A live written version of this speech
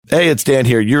Hey, it's Dan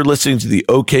here. You're listening to the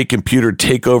OK Computer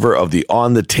takeover of the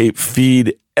On the Tape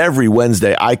feed. Every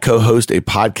Wednesday, I co-host a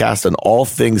podcast on all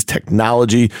things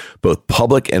technology, both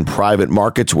public and private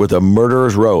markets, with a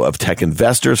murderer's row of tech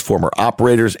investors, former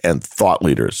operators, and thought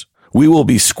leaders. We will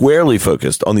be squarely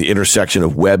focused on the intersection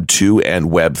of Web 2 and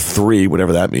Web 3,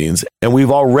 whatever that means. And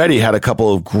we've already had a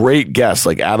couple of great guests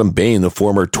like Adam Bain, the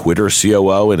former Twitter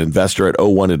COO and investor at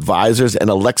O1 Advisors, and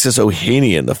Alexis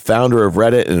Ohanian, the founder of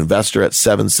Reddit and investor at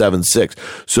 776.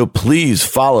 So please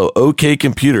follow OK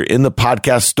Computer in the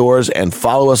podcast stores and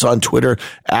follow us on Twitter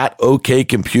at OK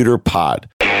Computer Pod.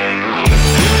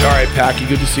 All right, Packy,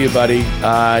 good to see you, buddy.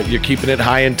 You're keeping it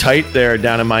high and tight there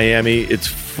down in Miami. It's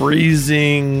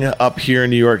freezing up here in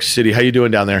New York City. How you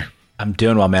doing down there? I'm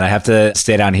doing well, man. I have to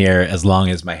stay down here as long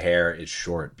as my hair is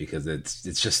short because it's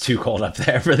just too cold up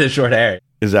there for the short hair.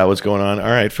 Is that what's going on? All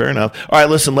right, fair enough. All right,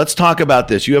 listen, let's talk about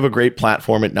this. You have a great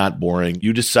platform at Not Boring.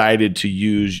 You decided to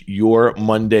use your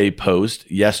Monday post,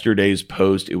 yesterday's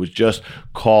post. It was just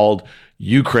called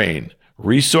Ukraine.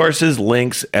 Resources,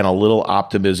 links, and a little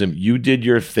optimism. You did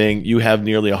your thing. You have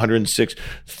nearly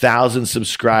 106,000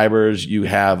 subscribers. You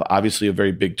have obviously a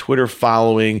very big Twitter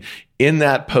following. In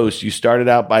that post, you started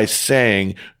out by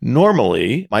saying,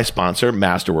 normally, my sponsor,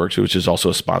 Masterworks, which is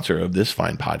also a sponsor of this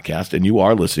fine podcast, and you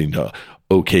are listening to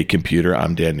OK Computer.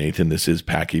 I'm Dan Nathan. This is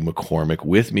Packy McCormick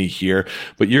with me here.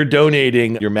 But you're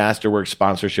donating your Masterworks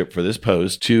sponsorship for this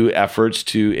post to efforts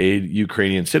to aid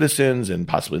Ukrainian citizens and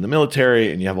possibly the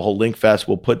military. And you have a whole link fest.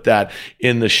 We'll put that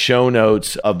in the show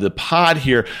notes of the pod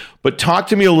here. But talk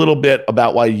to me a little bit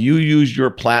about why you use your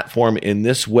platform in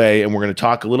this way. And we're going to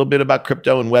talk a little bit about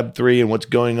crypto and Web3 and what's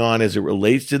going on as it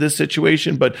relates to this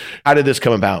situation. But how did this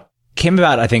come about? Came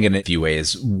about, I think, in a few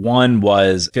ways. One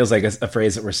was, feels like a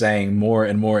phrase that we're saying more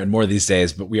and more and more these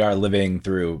days, but we are living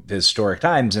through historic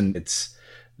times, and it's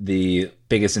the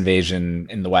biggest invasion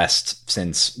in the West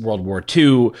since World War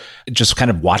II. Just kind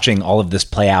of watching all of this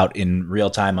play out in real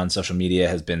time on social media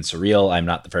has been surreal. I'm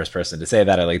not the first person to say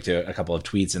that. I linked to a couple of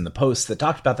tweets in the post that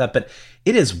talked about that, but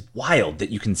it is wild that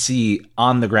you can see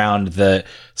on the ground the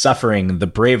suffering, the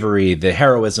bravery, the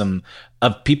heroism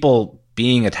of people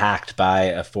being attacked by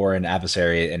a foreign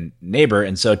adversary and neighbor.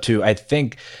 And so to, I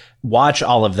think, watch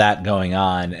all of that going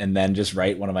on and then just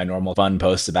write one of my normal fun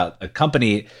posts about a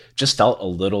company just felt a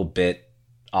little bit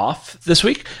off this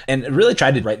week. And really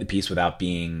tried to write the piece without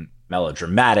being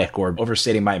melodramatic or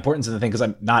overstating my importance in the thing, because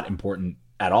I'm not important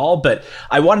at all. But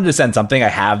I wanted to send something. I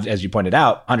have, as you pointed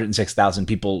out, 106,000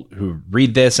 people who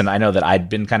read this. And I know that I'd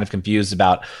been kind of confused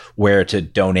about where to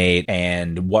donate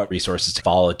and what resources to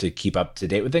follow to keep up to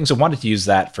date with things. So I wanted to use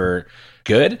that for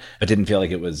good, but didn't feel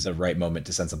like it was the right moment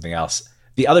to send something else.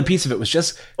 The other piece of it was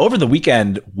just over the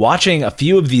weekend, watching a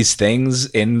few of these things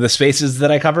in the spaces that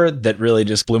I cover that really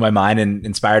just blew my mind and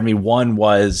inspired me. One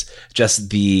was just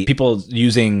the people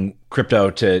using crypto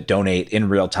to donate in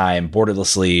real time,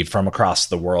 borderlessly from across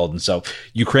the world. And so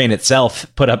Ukraine itself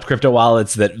put up crypto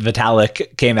wallets that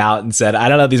Vitalik came out and said, I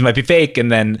don't know, these might be fake. And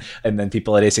then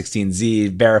people at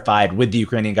A16Z verified with the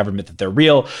Ukrainian government that they're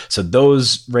real. So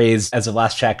those raised, as of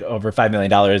last check, over $5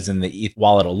 million in the ETH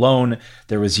wallet alone.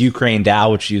 There was Ukraine DAO,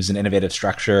 which used an innovative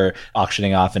structure,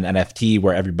 auctioning off an NFT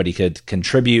where everybody could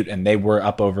contribute. And they were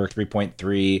up over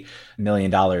 $3.3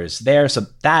 million there. So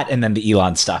that, and then the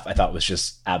Elon stuff, I thought was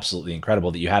just absolutely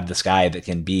incredible that you have this guy that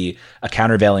can be a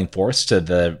countervailing force to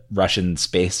the Russian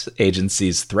space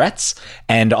agency's threats,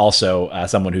 and also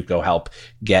someone who could go help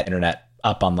get internet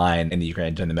up online in the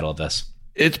Ukraine during the middle of this.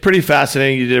 It's pretty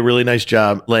fascinating. You did a really nice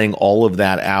job laying all of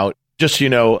that out. Just so you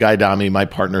know, Guy Dami, my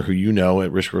partner who you know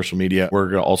at Risk Commercial Media,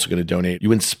 we're also going to donate.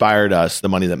 You inspired us, the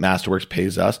money that Masterworks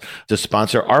pays us, to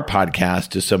sponsor our podcast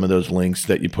to some of those links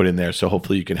that you put in there. So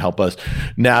hopefully you can help us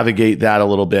navigate that a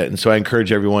little bit. And so I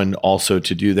encourage everyone also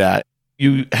to do that.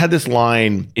 You had this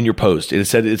line in your post. It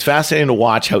said, it's fascinating to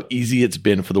watch how easy it's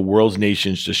been for the world's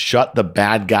nations to shut the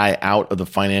bad guy out of the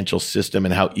financial system,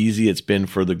 and how easy it's been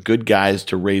for the good guys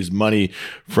to raise money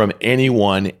from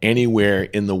anyone, anywhere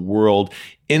in the world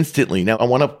instantly. Now, I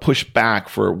want to push back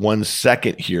for 1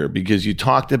 second here, because you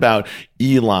talked about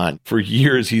Elon. For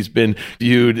years, he's been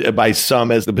viewed by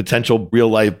some as the potential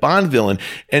real-life Bond villain.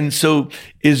 And so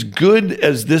as good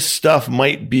as this stuff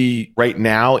might be right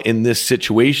now in this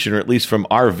situation, or at least from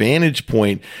our vantage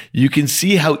point, you can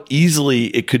see how easily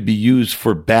it could be used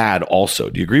for bad also.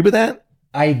 Do you agree with that?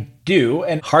 I do.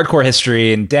 And hardcore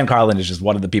history, and Dan Carlin is just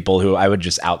one of the people who I would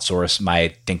just outsource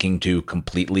my thinking to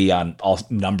completely on all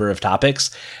number of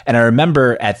topics. And I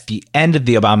remember at the end of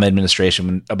the Obama administration,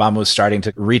 when Obama was starting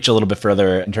to reach a little bit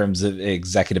further in terms of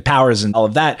executive powers and all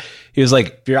of that, he was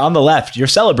like, if you're on the left, you're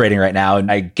celebrating right now.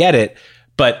 And I get it.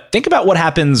 But think about what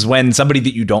happens when somebody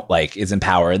that you don't like is in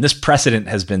power, and this precedent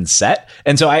has been set.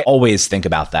 And so I always think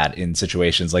about that in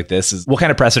situations like this, is what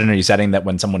kind of precedent are you setting that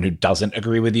when someone who doesn't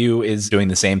agree with you is doing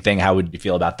the same thing, how would you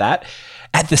feel about that?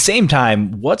 At the same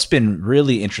time, what's been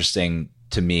really interesting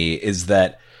to me is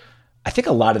that I think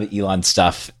a lot of the Elon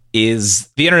stuff is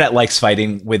the internet likes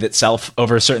fighting with itself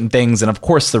over certain things. And of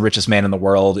course, the richest man in the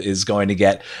world is going to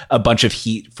get a bunch of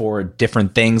heat for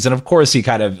different things. And of course, he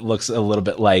kind of looks a little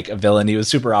bit like a villain. He was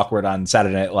super awkward on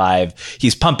Saturday Night Live.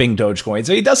 He's pumping Dogecoin.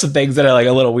 So he does some things that are like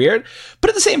a little weird. But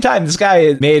at the same time, this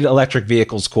guy made electric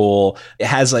vehicles cool. It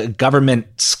has a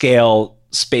government scale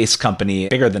space company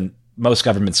bigger than most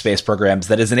government space programs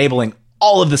that is enabling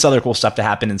all of this other cool stuff to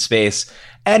happen in space.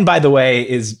 And by the way,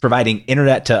 is providing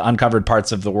internet to uncovered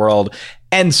parts of the world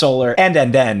and solar and.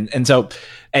 And so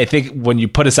I think when you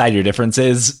put aside your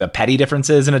differences, the petty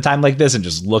differences in a time like this, and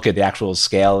just look at the actual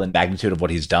scale and magnitude of what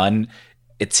he's done,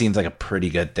 it seems like a pretty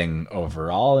good thing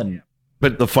overall. And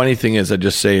but the funny thing is, I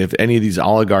just say, if any of these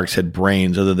oligarchs had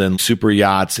brains other than super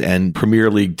yachts and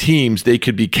Premier League teams, they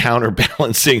could be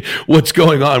counterbalancing what's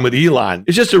going on with Elon.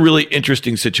 It's just a really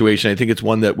interesting situation. I think it's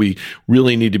one that we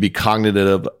really need to be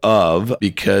cognitive of,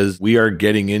 because we are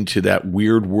getting into that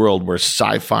weird world where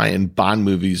sci-fi and Bond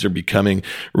movies are becoming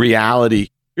reality.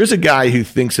 Here's a guy who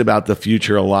thinks about the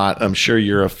future a lot. I'm sure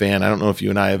you're a fan. I don't know if you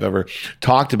and I have ever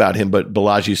talked about him, but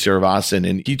Balaji Srinivasan,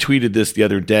 and he tweeted this the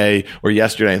other day or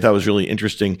yesterday. I thought it was really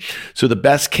interesting. So the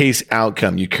best case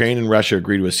outcome, Ukraine and Russia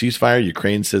agree to a ceasefire.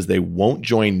 Ukraine says they won't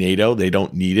join NATO. They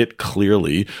don't need it,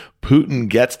 clearly. Putin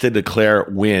gets to declare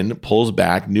win, pulls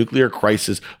back, nuclear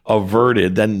crisis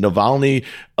averted. Then Navalny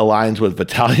aligns with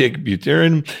Vitaly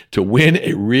Buterin to win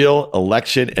a real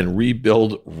election and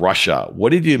rebuild Russia.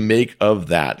 What did you make of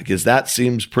that? Because that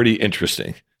seems pretty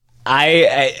interesting.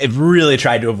 I really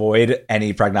tried to avoid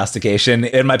any prognostication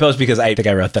in my post, because I think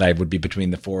I wrote that I would be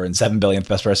between the 4 and 7 billionth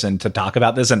best person to talk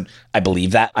about this. And I believe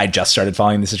that. I just started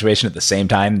following the situation at the same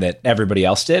time that everybody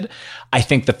else did. I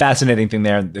think the fascinating thing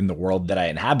there in the world that I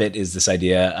inhabit is this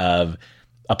idea of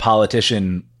a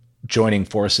politician joining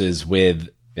forces with,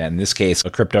 in this case, a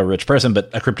crypto rich person,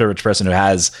 but a crypto rich person who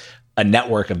has a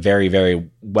network of very, very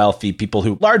wealthy people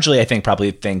who largely, I think, probably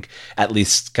think at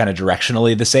least kind of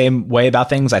directionally the same way about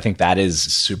things. I think that is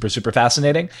super, super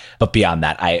fascinating. But beyond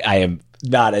that, I am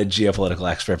not a geopolitical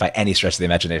expert by any stretch of the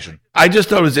imagination. I just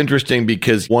thought it was interesting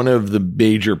because one of the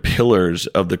major pillars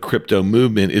of the crypto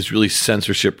movement is really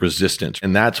censorship resistance.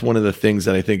 And that's one of the things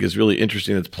that I think is really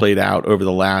interesting that's played out over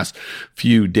the last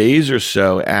few days or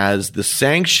so, as the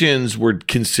sanctions were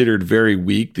considered very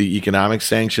weak, the economic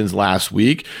sanctions last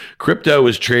week. Crypto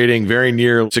was trading very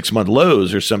near 6-month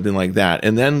lows or something like that.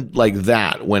 And then like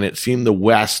that, when it seemed the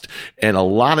West and a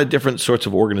lot of different sorts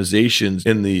of organizations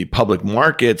in the public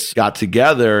markets got together,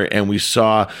 and we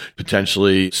saw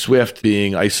potentially Swift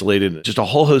being isolated, just a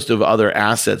whole host of other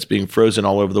assets being frozen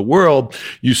all over the world,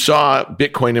 you saw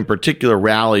Bitcoin in particular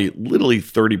rally literally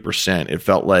 30%, it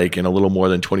felt like, in a little more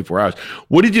than 24 hours.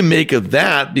 What did you make of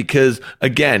that? Because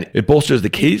again, it bolsters the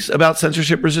case about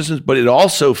censorship resistance, but it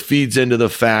also feeds into the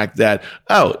fact that,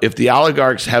 oh, if the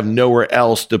oligarchs have nowhere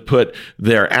else to put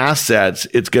their assets,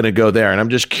 it's going to go there. And I'm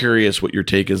just curious what your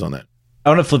take is on that. I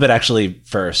want to flip it actually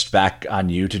first back on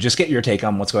you to just get your take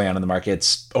on what's going on in the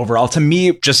markets overall. To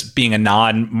me, just being a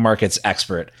non-markets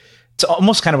expert, it's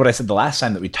almost kind of what I said the last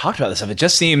time that we talked about this stuff. It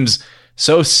just seems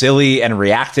so silly and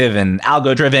reactive and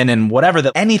algo driven and whatever,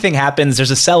 that anything happens,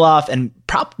 there's a sell-off, and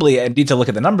probably, I need to look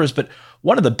at the numbers, but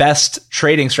one of the best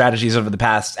trading strategies over the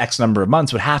past X number of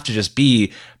months would have to just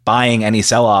be buying any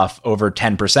sell-off over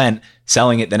 10%,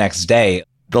 selling it the next day.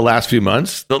 The last few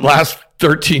months, the last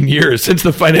 13 years since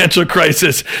the financial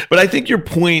crisis. But I think your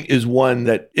point is one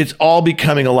that it's all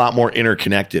becoming a lot more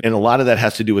interconnected. And a lot of that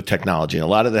has to do with technology. And a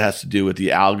lot of that has to do with the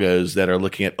algos that are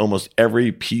looking at almost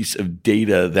every piece of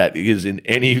data that is in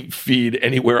any feed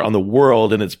anywhere on the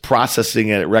world, and it's processing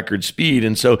it at record speed.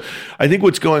 And so I think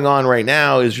what's going on right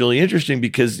now is really interesting,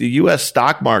 because the US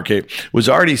stock market was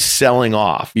already selling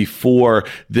off before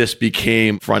this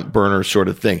became front burner sort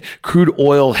of thing. Crude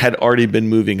oil had already been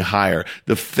moving higher.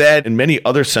 The Fed and many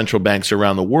other central banks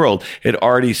around the world had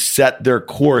already set their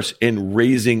course in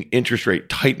raising interest rate,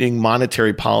 tightening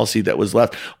monetary policy that was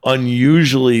left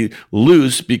unusually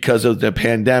loose because of the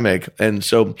pandemic. And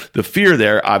so the fear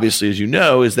there, obviously, as you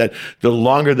know, is that the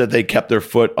longer that they kept their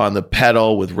foot on the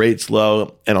pedal with rates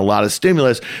low and a lot of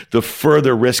stimulus, the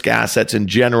further risk assets in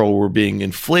general were being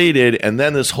inflated. And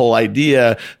then this whole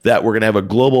idea that we're going to have a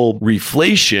global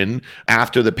reflation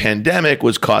after the pandemic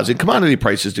was causing commodity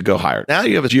prices to go higher. Now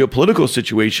you have a geopolitical political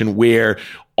situation where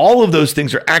all of those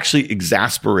things are actually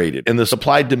exasperated and the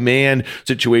supply demand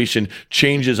situation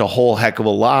changes a whole heck of a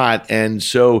lot. And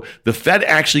so the Fed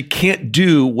actually can't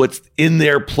do what's in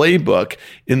their playbook,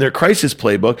 in their crisis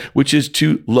playbook, which is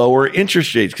to lower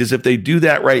interest rates. Because if they do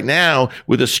that right now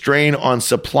with a strain on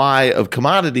supply of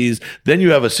commodities, then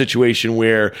you have a situation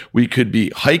where we could be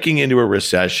hiking into a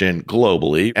recession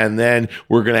globally. And then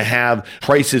we're going to have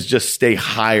prices just stay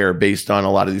higher based on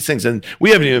a lot of these things. And we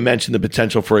haven't even mentioned the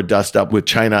potential for a dust up with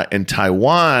China and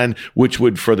Taiwan, which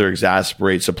would further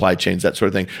exacerbate supply chains, that sort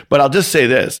of thing. But I'll just say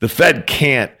this, the Fed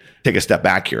can't take a step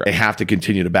back here. They have to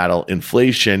continue to battle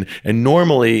inflation. And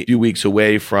normally a few weeks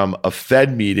away from a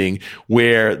Fed meeting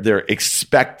where they're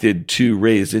expected to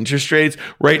raise interest rates,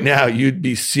 right now you'd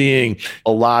be seeing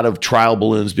a lot of trial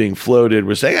balloons being floated.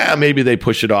 We're saying, maybe they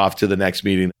push it off to the next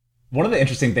meeting. One of the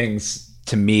interesting things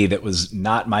to me that was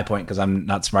not my point, because I'm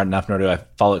not smart enough, nor do I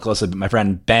follow it closely, but my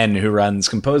friend Ben, who runs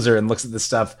Composer and looks at this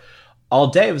stuff all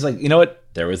day, was like, you know what?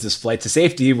 There was this flight to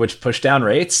safety, which pushed down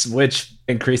rates, which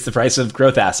increased the price of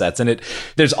growth assets. And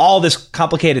there's all this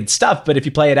complicated stuff, but if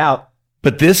you play it out,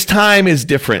 but this time is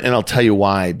different, and I'll tell you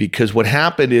why. Because what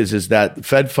happened is that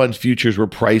Fed funds futures were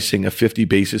pricing a 50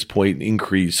 basis point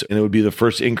increase, and it would be the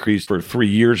first increase for 3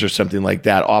 years or something like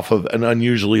that off of an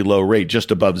unusually low rate, just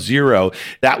above zero.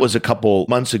 That was a couple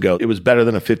months ago. It was better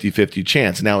than a 50-50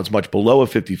 chance. Now it's much below a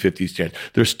 50-50 chance.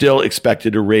 They're still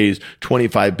expected to raise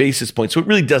 25 basis points, so it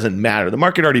really doesn't matter. The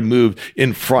market already moved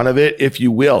in front of it, if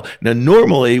you will. Now,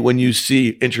 normally when you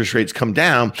see interest rates come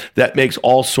down, that makes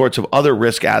all sorts of other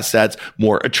risk assets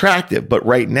more attractive. But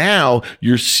right now,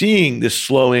 you're seeing this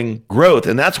slowing growth.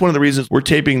 And that's one of the reasons we're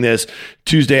taping this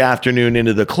Tuesday afternoon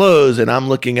into the close. And I'm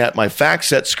looking at my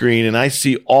FactSet screen and I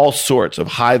see all sorts of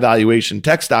high valuation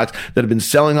tech stocks that have been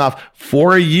selling off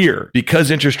for a year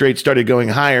because interest rates started going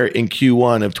higher in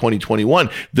Q1 of 2021.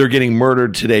 They're getting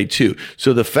murdered today too.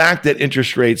 So the fact that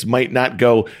interest rates might not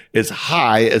go as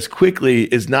high as quickly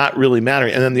is not really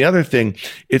mattering. And then the other thing,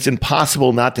 it's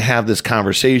impossible not to have this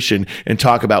conversation and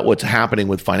talk about what's happening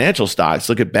with financial stocks.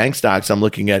 Look at bank stocks. I'm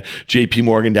looking at JP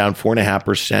Morgan down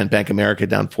 4.5%, Bank of America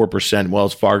down 4%,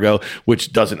 Wells Fargo,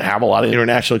 which doesn't have a lot of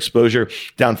international exposure,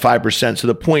 down 5%. So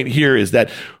the point here is that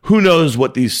who knows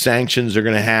what these sanctions are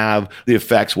going to have, the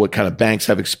effects, what kind of banks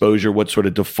have exposure, what sort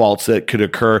of defaults that could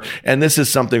occur. And this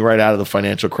is something right out of the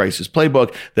financial crisis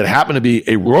playbook that happened to be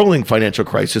a rolling financial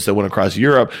crisis that went across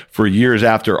Europe for years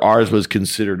after ours was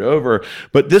considered over.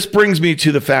 But this brings me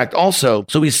to the fact also,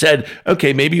 so we said,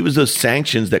 okay, maybe it was those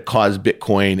sanctions that caused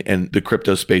Bitcoin and the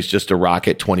crypto space just to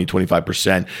rocket 20,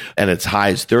 25% and its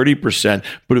high as 30%.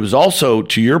 But it was also,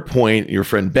 to your point, your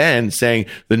friend Ben, saying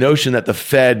the notion that the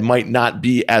Fed might not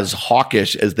be as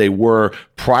hawkish as they were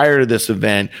prior to this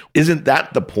event. Isn't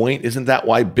that the point? Isn't that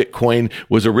why Bitcoin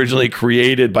was originally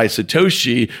created by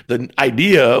Satoshi? The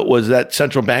idea was that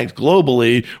central banks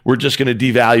globally were just going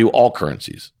to devalue all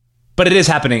currencies. But it is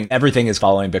happening. Everything is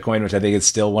following Bitcoin, which I think is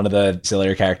still one of the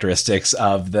auxiliary characteristics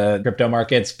of the crypto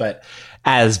markets. But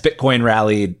as Bitcoin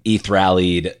rallied, ETH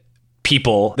rallied,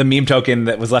 people, the meme token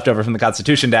that was left over from the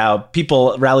Constitution DAO,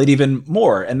 people rallied even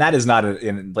more. And that is not an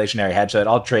inflationary hedge. So it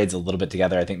all trades a little bit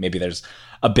together. I think maybe there's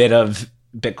a bit of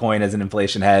Bitcoin as an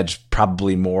inflation hedge,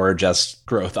 probably more just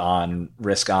growth on,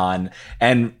 risk on,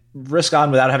 and risk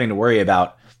on without having to worry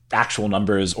about actual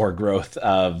numbers or growth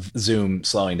of Zoom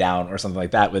slowing down or something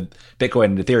like that. With Bitcoin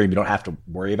and Ethereum, you don't have to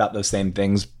worry about those same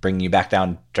things bringing you back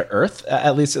down to earth,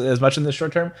 at least as much in the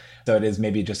short term. So it is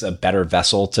maybe just a better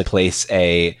vessel to place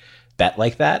a bet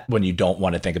like that when you don't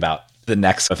want to think about the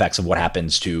next effects of what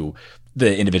happens to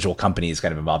the individual companies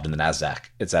kind of involved in the NASDAQ,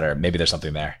 et cetera. Maybe there's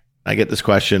something there. I get this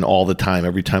question all the time.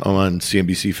 Every time I'm on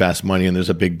CNBC Fast Money and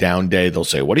there's a big down day, they'll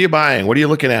say, what are you buying? What are you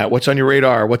looking at? What's on your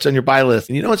radar? What's on your buy list?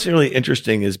 And you know what's really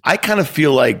interesting is I kind of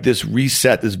feel like this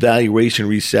reset, this valuation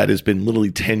reset has been literally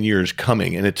 10 years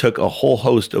coming. And it took a whole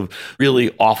host of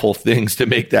really awful things to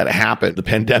make that happen. The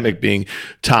pandemic being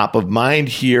top of mind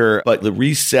here, but the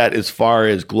reset as far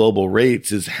as global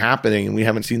rates is happening. And we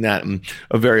haven't seen that in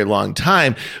a very long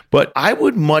time. But I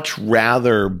would much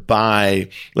rather buy,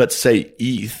 let's say,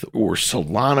 ETH or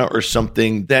Solana or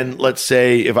something, then let's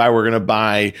say if I were going to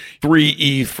buy 3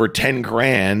 ETH for 10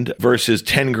 grand versus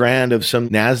 10 grand of some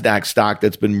NASDAQ stock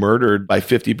that's been murdered by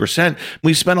 50%.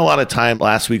 We spent a lot of time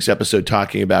last week's episode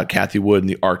talking about Cathie Wood and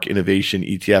the ARK Innovation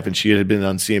ETF, and she had been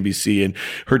on CNBC, and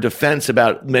her defense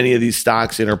about many of these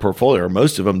stocks in her portfolio, or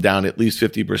most of them down at least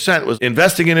 50%, was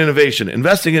investing in innovation,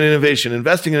 investing in innovation,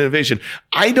 investing in innovation.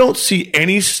 I don't see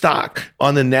any stock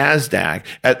on the NASDAQ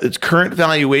at its current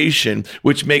valuation,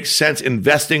 which makes makes sense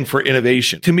investing for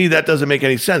innovation. To me, that doesn't make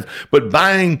any sense. But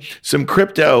buying some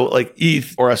crypto like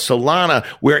ETH or a Solana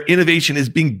where innovation is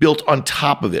being built on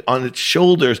top of it, on its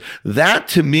shoulders, that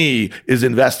to me is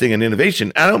investing in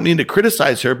innovation. I don't mean to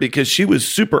criticize her because she was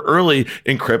super early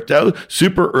in crypto,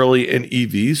 super early in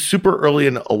EVs, super early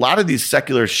in a lot of these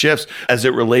secular shifts as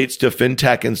it relates to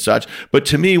fintech and such. But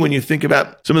to me, when you think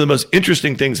about some of the most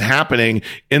interesting things happening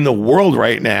in the world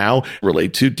right now,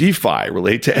 relate to DeFi,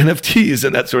 relate to NFTs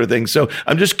and that sort of thing. So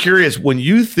I'm just curious, when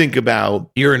you think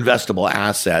about your investable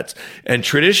assets, and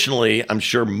traditionally, I'm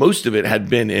sure most of it had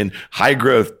been in high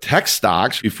growth tech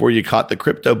stocks before you caught the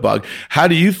crypto bug, how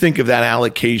do you think of that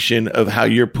allocation of how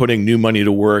you're putting new money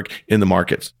to work in the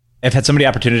markets? I've had so many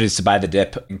opportunities to buy the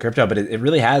dip in crypto, but it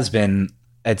really has been,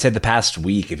 I'd say, the past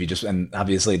week, if you just, and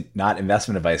obviously not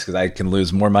investment advice because I can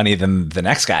lose more money than the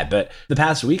next guy, but the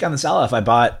past week on the sell-off, I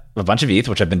bought a bunch of ETH,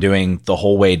 which I've been doing the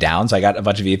whole way down. So I got a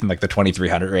bunch of ETH in like the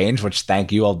 2,300 range, which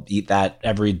thank you, I'll eat that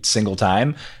every single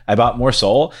time. I bought more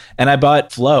Sol, and I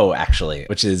bought Flow actually,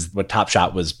 which is what Top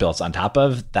Shot was built on top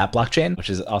of, that blockchain, which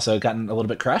has also gotten a little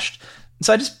bit crushed. And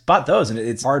so I just bought those, and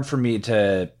it's hard for me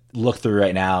to look through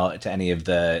right now to any of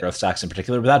the growth stocks in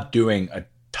particular without doing a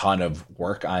ton of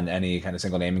work on any kind of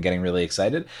single name and getting really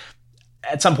excited.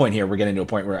 At some point here, we're getting to a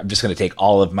point where I'm just going to take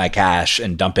all of my cash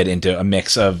and dump it into a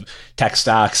mix of tech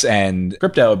stocks and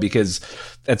crypto, because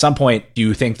at some point, do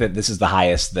you think that this is the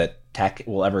highest that tech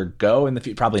will ever go in the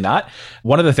future? Probably not.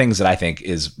 One of the things that I think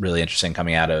is really interesting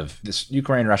coming out of this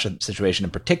Ukraine-Russia situation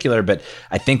in particular, but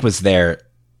I think was there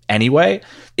anyway,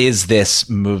 is this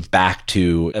move back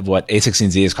to what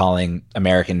A16Z is calling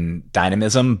American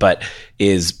dynamism, but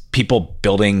is people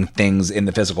building things in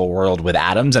the physical world with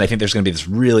atoms. And I think there's going to be this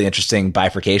really interesting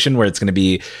bifurcation where it's going to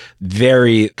be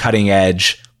very cutting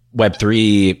edge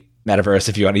Web3, metaverse,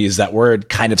 if you want to use that word,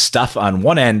 kind of stuff on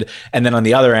one end. And then on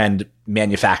the other end,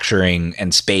 manufacturing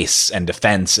and space and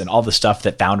defense and all the stuff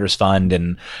that Founders Fund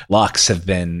and Lux have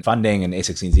been funding and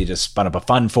A16Z just spun up a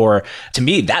fund for. To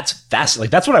me, that's fast.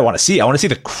 Like, that's what I want to see. I want to see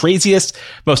the craziest,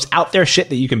 most out there shit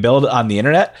that you can build on the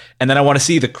internet. And then I want to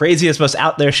see the craziest, most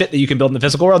out there shit that you can build in the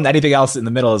physical world. And anything else in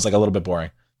the middle is like a little bit boring.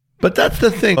 But that's the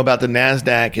thing about the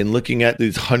NASDAQ and looking at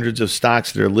these hundreds of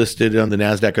stocks that are listed on the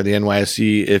NASDAQ or the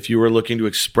NYSE. If you were looking to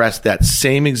express that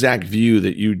same exact view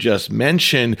that you just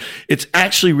mentioned, it's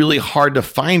actually really hard to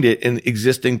find it in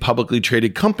existing publicly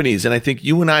traded companies. And I think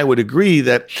you and I would agree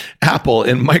that Apple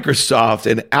and Microsoft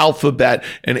and Alphabet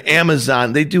and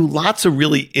Amazon, they do lots of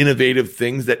really innovative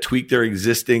things that tweak their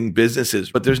existing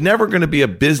businesses. But there's never going to be a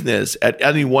business at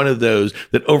any one of those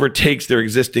that overtakes their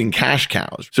existing cash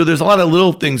cows. So there's a lot of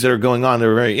little things that are going on that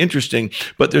are very interesting,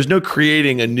 but there's no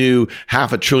creating a new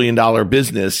 $500 billion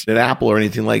business at Apple or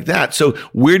anything like that. So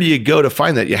where do you go to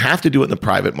find that? You have to do it in the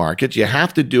private markets. You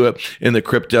have to do it in the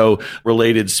crypto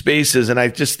related spaces. And I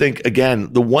just think,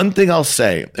 again, the one thing I'll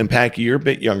say, and Packy, you're a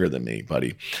bit younger than me,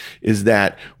 buddy, is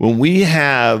that when we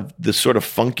have the sort of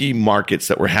funky markets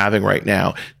that we're having right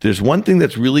now, there's one thing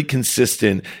that's really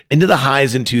consistent. Into the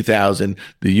highs in 2000,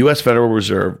 the U.S. Federal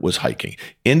Reserve was hiking.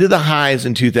 Into the highs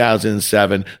in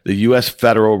 2007, the U.S.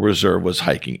 Federal Reserve was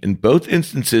hiking. In both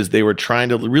instances, they were trying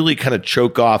to really kind of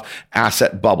choke off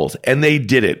asset bubbles, and they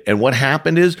did it. And what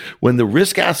happened is when the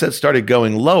risk assets started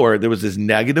going lower, there was this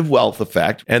negative wealth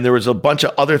effect, and there was a bunch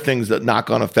of other things that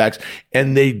knock-on effects,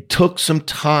 and they took some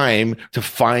time to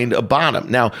find a bottom.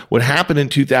 Now, what happened in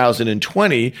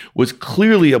 2020 was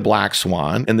clearly a black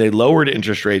swan, and they lowered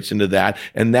interest rates into that,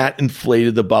 and that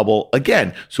inflated the bubble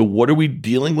again. So what are we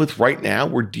dealing with right now?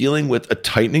 We're dealing with a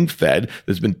tightening Fed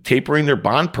that's been tapering their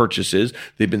bond purchases.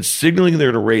 They've been signaling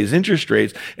they're going to raise interest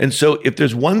rates. And so if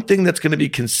there's one thing that's going to be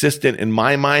consistent in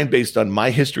my mind, based on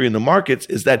my history in the markets,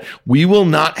 is that we will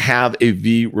not have a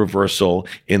V reversal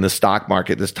in the stock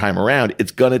market this time around.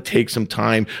 It's going to take some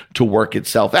time to work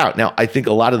itself out. Now, I think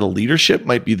a lot of the leadership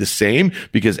might be the same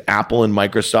because Apple and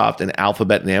Microsoft and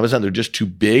Alphabet and Amazon, they're just too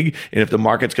big. And if the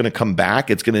market's going to come back,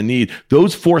 it's going to need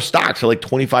those four stocks are like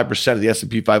 25% of the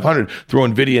S&P 500. Throw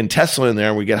NVIDIA and Tesla in there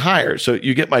and we get higher. So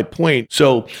you get my point.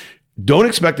 So don't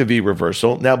expect a V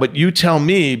reversal. Now, but you tell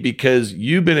me, because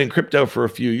you've been in crypto for a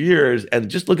few years, and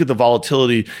just look at the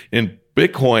volatility in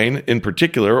Bitcoin in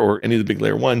particular, or any of the big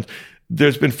layer ones.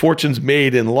 There's been fortunes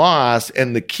made and lost.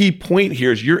 And the key point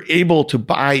here is you're able to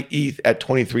buy ETH at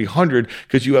 2,300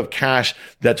 because you have cash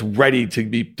that's ready to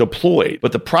be deployed.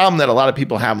 But the problem that a lot of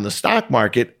people have in the stock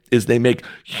market is they make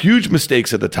huge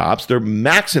mistakes at the tops. They're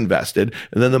max invested,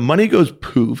 and then the money goes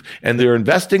poof, and they're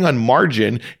investing on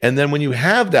margin. And then when you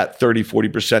have that 30,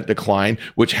 40% decline,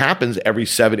 which happens every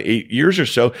 7, 8 years or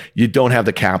so, you don't have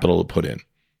the capital to put in.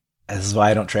 This is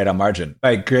why I don't trade on margin.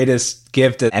 My greatest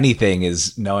gift at anything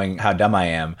is knowing how dumb I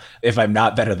am. If I'm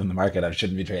not better than the market, I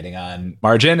shouldn't be trading on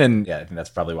margin. And yeah, I think that's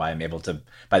probably why I'm able to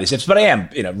buy these dips. But I am,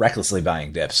 recklessly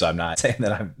buying dips. So I'm not saying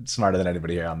that I'm smarter than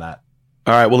anybody here on that.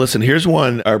 All right. Well, listen, here's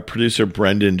one. Our producer,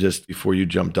 Brendan, just before you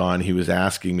jumped on, he was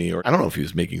asking me, or I don't know if he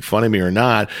was making fun of me or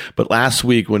not, but last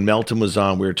week when Melton was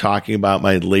on, we were talking about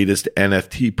my latest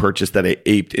NFT purchase that I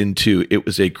aped into. It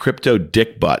was a crypto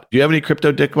dick butt. Do you have any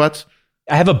crypto dick butts?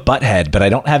 I have a butt head, but I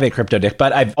don't have a crypto dick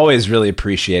butt. I've always really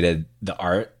appreciated the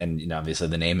art and, obviously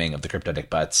the naming of the crypto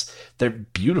dick butts. They're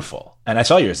beautiful. And I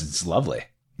saw yours. It's lovely.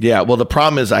 Yeah, well, the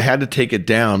problem is I had to take it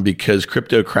down because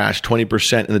crypto crashed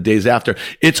 20% in the days after.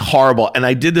 It's horrible. And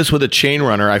I did this with a chain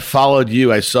runner. I followed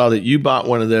you. I saw that you bought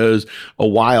one of those a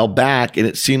while back, and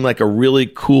it seemed like a really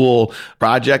cool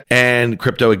project. And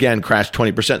crypto, again, crashed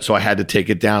 20%. So I had to take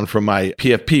it down from my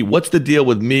PFP. What's the deal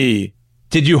with me?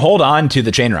 Did you hold on to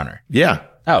the chain runner? Yeah.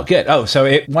 Oh, good. Oh, so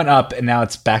it went up and now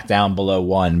it's back down below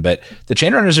 1. But the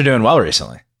chain runners are doing well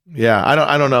recently. Yeah,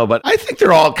 I don't know, but I think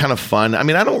they're all kind of fun. I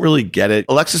mean, I don't really get it.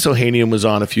 Alexis Ohanian was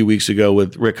on a few weeks ago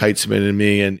with Rick Heitzman and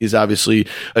me, and he's obviously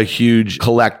a huge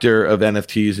collector of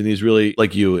NFTs, and he's really,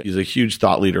 like you, he's a huge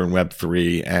thought leader in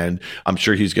Web3, and I'm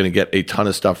sure he's going to get a ton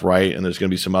of stuff right, and there's going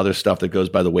to be some other stuff that goes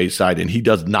by the wayside, and he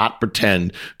does not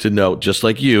pretend to know, just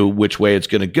like you, which way it's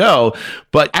going to go.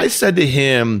 But I said to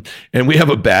him, and we have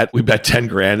a bet, we bet 10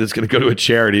 grand, it's going to go to a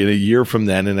charity in a year from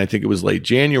then, and I think it was late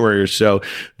January or so,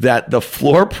 that the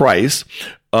floor price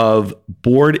of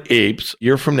Bored Apes, a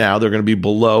year from now, they're going to be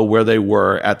below where they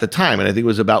were at the time. And I think it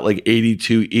was about like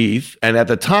 82 ETH. And at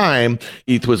the time,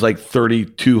 ETH was like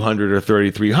 3,200 or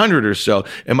 3,300 or so.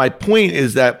 And my point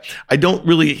is that I don't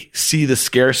really see the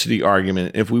scarcity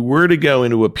argument. If we were to go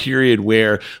into a period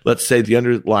where, let's say, the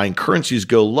underlying currencies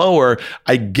go lower,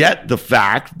 I get the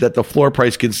fact that the floor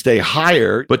price can stay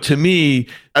higher. But to me,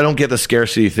 I don't get the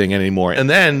scarcity thing anymore. And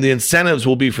then the incentives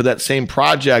will be for that same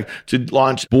project to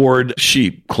launch Bored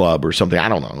Sheep Club or something. I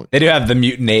don't know. They do have the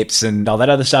mutant apes and all that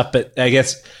other stuff, but I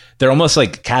guess they're almost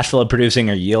like cash flow producing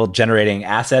or yield generating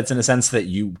assets in a sense that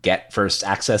you get first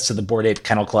access to the Bored Ape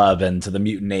Kennel Club and to the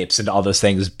mutant apes and all those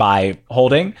things by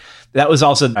holding. That was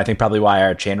also, I think, probably why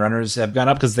our chain runners have gone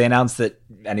up, because they announced that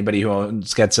anybody who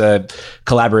owns gets a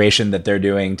collaboration that they're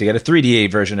doing to get a 3D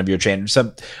version of your chain.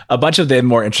 So a bunch of the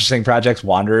more interesting projects,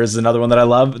 Wanderer is another one that I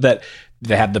love, that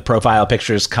they have the profile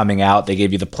pictures coming out. They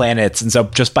gave you the planets. And so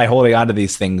just by holding on to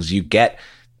these things, you get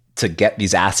to get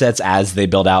these assets as they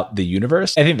build out the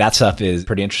universe. I think that stuff is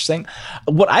pretty interesting.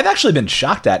 What I've actually been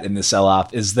shocked at in the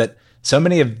sell-off is that so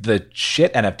many of the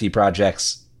shit NFT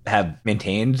projects have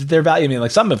maintained their value. I mean,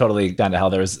 like some have totally gone to hell.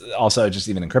 There was also just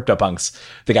even in CryptoPunks,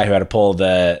 the guy who had to pull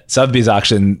the Sotheby's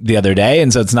auction the other day.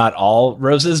 And so it's not all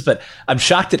roses, but I'm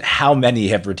shocked at how many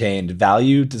have retained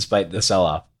value despite the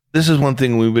sell-off. This is one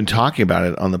thing we've been talking about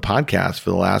it on the podcast for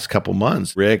the last couple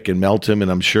months. Rick and Melton, and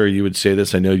I'm sure you would say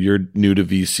this. I know you're new to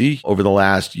VC over the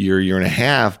last year and a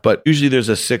half, but usually there's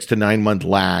a 6 to 9 month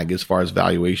lag as far as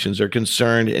valuations are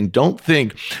concerned. And don't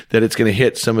think that it's going to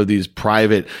hit some of these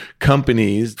private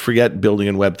companies. Forget building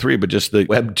in Web3, but just the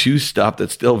Web2 stuff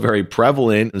that's still very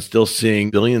prevalent and still seeing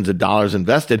billions of dollars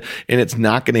invested. And it's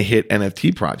not going to hit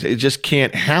NFT projects. It just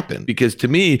can't happen because to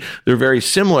me, they're very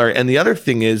similar. And the other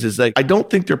thing is like, I don't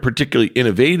think they're particularly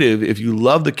innovative. If you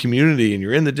love the community and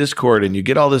you're in the Discord and you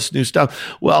get all this new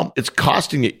stuff, well, it's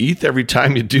costing you ETH every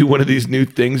time you do one of these new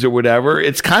things or whatever.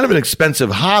 It's kind of an expensive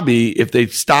hobby if they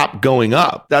stop going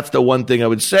up. That's the one thing I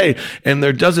would say. And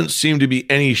there doesn't seem to be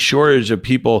any shortage of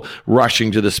people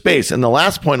rushing to the space. And the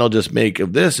last point I'll just make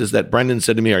of this is that Brendan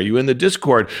said to me, are you in the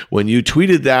Discord? When you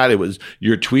tweeted that, it was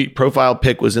your tweet profile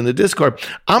pic was in the Discord.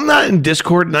 I'm not in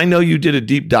Discord. And I know you did a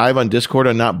deep dive on Discord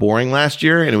on Not Boring last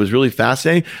year, and it was really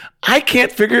fascinating. I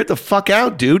can't figure it the fuck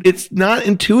out, dude. It's not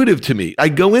intuitive to me. I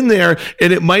go in there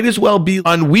and it might as well be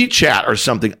on WeChat or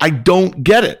something. I don't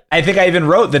get it. I think I even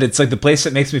wrote that it's like the place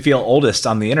that makes me feel oldest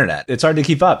on the internet. It's hard to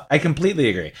keep up. I completely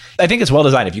agree. I think it's well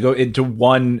designed. If you go into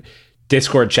one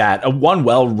Discord chat, one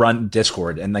well-run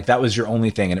Discord, and like that was your only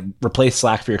thing and it replaced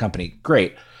Slack for your company,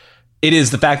 great. It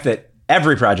is the fact that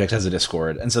every project has a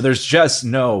Discord. And so there's just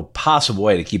no possible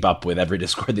way to keep up with every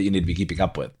Discord that you need to be keeping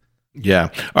up with. Yeah.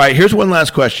 All right. Here's one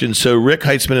last question. So Rick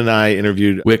Heitzman and I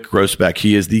interviewed Wyc Grousbeck.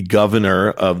 He is the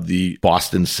governor of the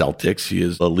Boston Celtics. He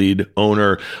is the lead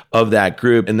owner of that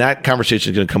group. And that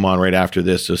conversation is going to come on right after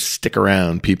this. So stick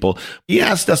around, people. He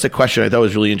asked us a question I thought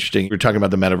was really interesting. We were talking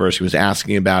about the metaverse. He was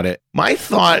asking about it. My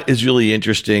thought is really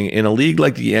interesting. In a league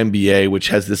like the NBA, which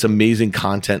has this amazing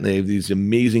content, they have these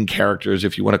amazing characters,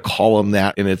 if you want to call them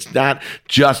that, and it's not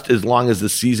just as long as the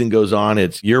season goes on,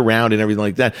 it's year round and everything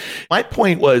like that. My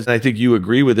point was, and I think you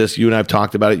agree with this, you and I have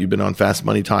talked about it, you've been on Fast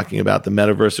Money talking about the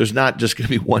metaverse. There's not just going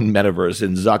to be one metaverse,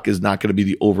 and Zuck is not going to be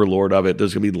the overlord of it.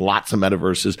 There's going to be lots of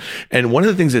metaverses. And one of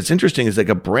the things that's interesting is like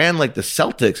a brand like the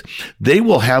Celtics, they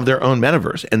will have their own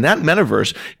metaverse, and that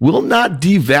metaverse will not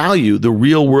devalue the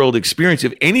real world experience.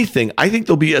 If anything, I think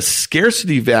there'll be a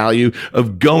scarcity value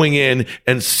of going in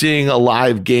and seeing a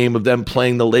live game of them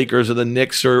playing the Lakers or the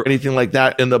Knicks or anything like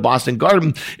that in the Boston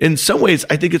Garden. In some ways,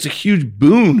 I think it's a huge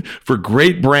boon for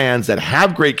great brands that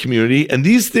have great community. And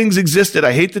these things existed.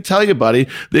 I hate to tell you, buddy,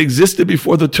 they existed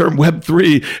before the term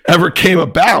Web3 ever came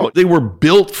about. They were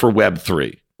built for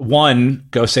Web3. One,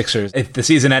 go Sixers. If the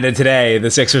season ended today, the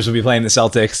Sixers would be playing the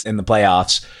Celtics in the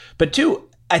playoffs. But two,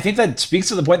 I think that speaks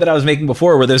to the point that I was making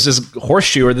before, where there's this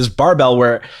horseshoe or this barbell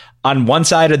where on one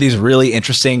side are these really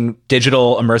interesting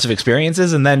digital immersive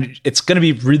experiences, and then it's going to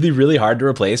be really, really hard to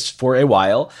replace for a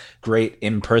while great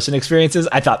in-person experiences.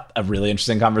 I thought a really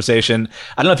interesting conversation.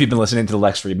 I don't know if you've been listening to the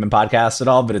Lex Friedman podcast at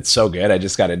all, but it's so good. I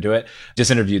just got into it.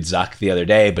 Just interviewed Zuck the other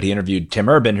day, but he interviewed Tim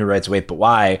Urban, who writes Wait But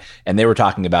Why, and they were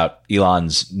talking about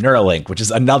Elon's Neuralink, which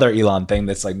is another Elon thing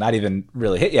that's like not even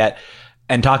really hit yet,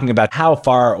 and talking about how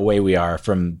far away we are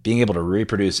from being able to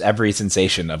reproduce every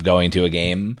sensation of going to a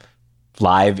game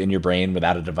live in your brain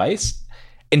without a device.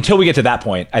 Until we get to that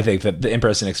point, I think that the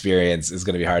in-person experience is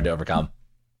going to be hard to overcome.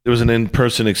 There was an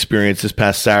in-person experience this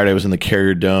past Saturday. I was in the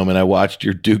Carrier Dome, and I watched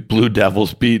your Duke Blue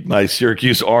Devils beat my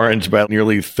Syracuse Orange by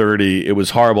nearly 30. It was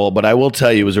horrible, but I will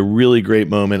tell you, it was a really great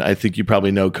moment. I think you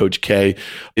probably know Coach K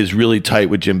is really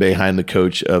tight with Jim Boeheim, the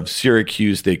coach of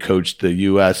Syracuse. They coached the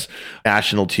U.S.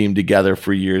 national team together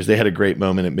for years. They had a great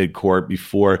moment at midcourt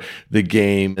before the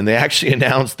game, and they actually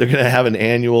announced they're going to have an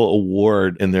annual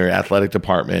award in their athletic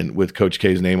department with Coach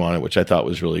K's name on it, which I thought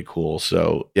was really cool.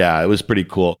 So, yeah, it was pretty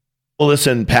cool. Well,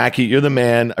 listen, Packy, you're the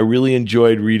man. I really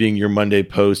enjoyed reading your Monday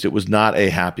post. It was not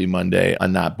a happy Monday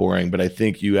on Not Boring, but I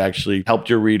think you actually helped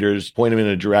your readers, point them in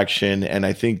a direction. And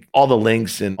I think all the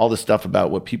links and all the stuff about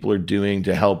what people are doing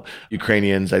to help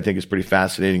Ukrainians, I think is pretty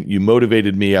fascinating. You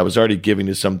motivated me. I was already giving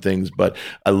to some things, but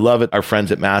I love it. Our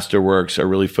friends at Masterworks are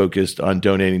really focused on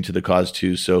donating to the cause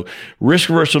too. So Risk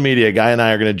Reversal Media, Guy and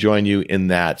I are going to join you in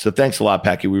that. So thanks a lot,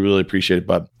 Packy. We really appreciate it,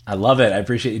 bud. I love it. I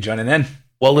appreciate you joining in.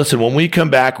 Well, listen, when we come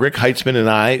back, Rick Heitzman and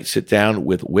I sit down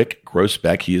with Wyc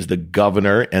Grousbeck. He is the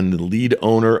governor and the lead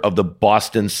owner of the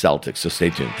Boston Celtics. So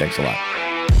stay tuned. Thanks a lot.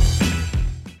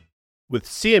 With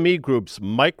CME Group's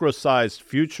micro-sized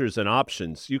futures and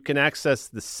options, you can access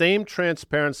the same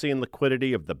transparency and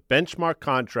liquidity of the benchmark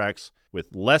contracts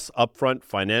with less upfront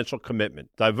financial commitment.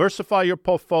 Diversify your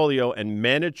portfolio and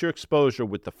manage your exposure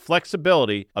with the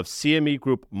flexibility of CME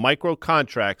Group micro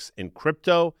contracts in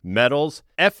crypto, metals,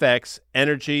 FX,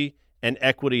 energy, and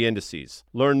equity indices.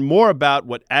 Learn more about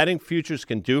what adding futures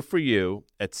can do for you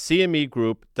at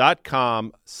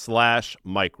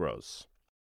cmegroup.com/micros.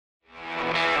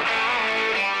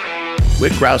 Wyc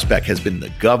Grousbeck has been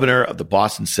the governor of the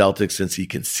Boston Celtics since he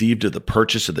conceived of the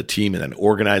purchase of the team and then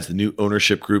organized the new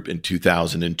ownership group in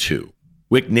 2002.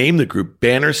 Wyc named the group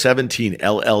Banner 17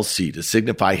 LLC to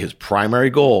signify his primary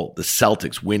goal, the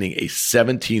Celtics winning a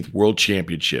 17th World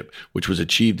Championship, which was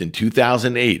achieved in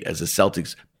 2008 as the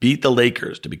Celtics beat the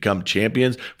Lakers to become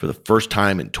champions for the first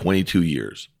time in 22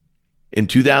 years. In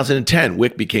 2010,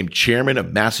 Wyc became chairman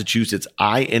of Massachusetts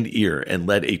Eye and Ear and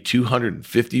led a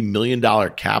 $250 million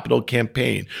capital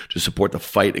campaign to support the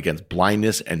fight against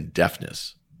blindness and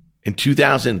deafness. In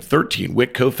 2013,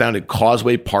 Wyc co-founded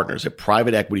Causeway Partners, a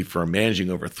private equity firm managing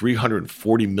over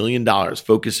 $340 million,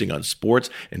 focusing on sports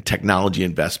and technology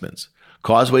investments.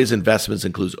 Causeway's investments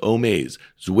include Omaze,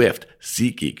 Zwift,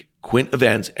 SeatGeek, Quint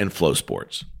Events, and Flow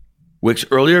Sports. Wyc's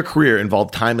earlier career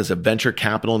involved time as a venture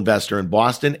capital investor in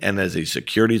Boston and as a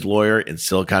securities lawyer in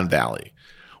Silicon Valley.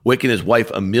 Wyc and his wife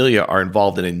Amelia are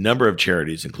involved in a number of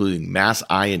charities, including Mass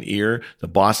Eye and Ear, the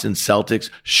Boston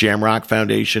Celtics, Shamrock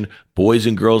Foundation, Boys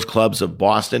and Girls Clubs of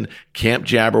Boston, Camp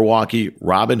Jabberwocky,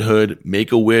 Robin Hood,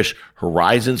 Make-A-Wish,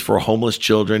 Horizons for Homeless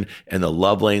Children, and the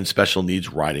Love Lane Special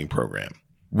Needs Riding Program.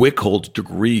 Wyc holds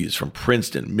degrees from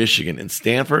Princeton, Michigan, and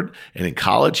Stanford, and in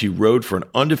college he rowed for an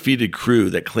undefeated crew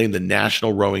that claimed the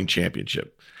National Rowing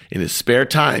Championship. In his spare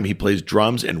time, he plays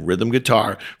drums and rhythm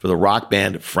guitar for the rock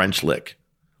band French Lick.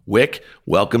 Wyc,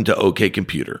 welcome to OK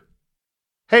Computer.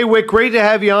 Hey, Wick, great to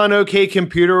have you on OK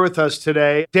Computer with us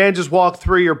today. Dan just walked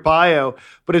through your bio,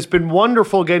 but it's been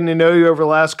wonderful getting to know you over the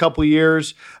last couple of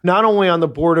years, not only on the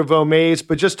board of Omaze,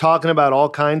 but just talking about all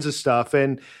kinds of stuff.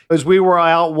 And as we were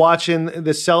out watching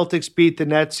the Celtics beat the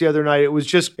Nets the other night, it was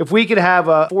just, if we could have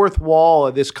a fourth wall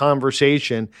of this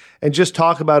conversation and just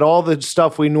talk about all the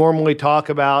stuff we normally talk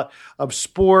about of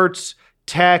sports,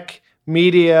 tech,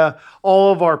 media,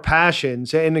 all of our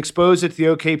passions, and expose it to the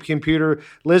OK Computer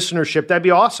listenership, that'd be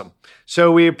awesome.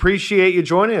 So we appreciate you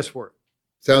joining us for it.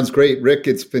 Sounds great, Rick.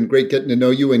 It's been great getting to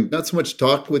know you, and not so much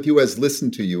talk with you as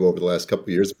listen to you over the last couple of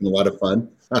years. It's been a lot of fun.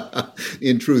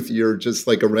 In truth, you're just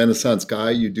like a Renaissance guy.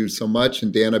 You do so much.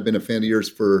 And Dan, I've been a fan of yours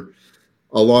for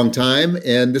a long time,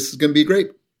 and this is going to be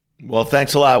great. Well,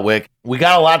 thanks a lot, Wick. We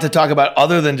got a lot to talk about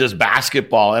other than just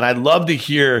basketball. And I'd love to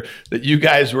hear that you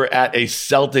guys were at a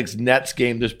Celtics-Nets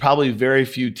game. There's probably very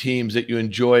few teams that you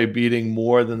enjoy beating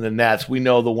more than the Nets. We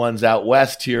know the ones out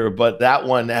west here, but that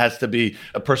one has to be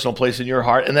a personal place in your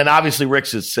heart. And then obviously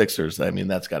Rick's is Sixers. I mean,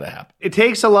 that's got to happen. It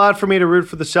takes a lot for me to root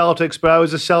for the Celtics, but I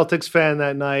was a Celtics fan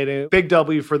that night. A big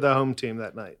W for the home team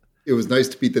that night. It was nice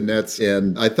to beat the Nets,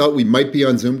 and I thought we might be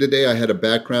on Zoom today. I had a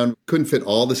background. Couldn't fit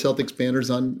all the Celtics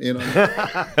banners on.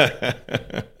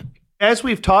 As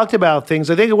we've talked about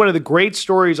things, I think one of the great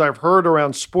stories I've heard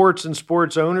around sports and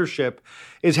sports ownership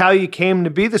is how you came to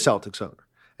be the Celtics owner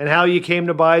and how you came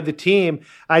to buy the team.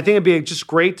 I think it'd be just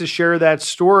great to share that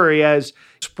story as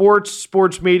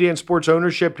sports media and sports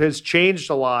ownership has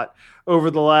changed a lot over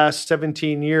the last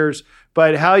 17 years.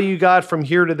 But how you got from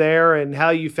here to there and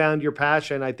how you found your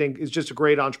passion, I think, is just a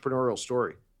great entrepreneurial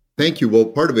story. Thank you. Well,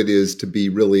 part of it is to be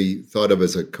really thought of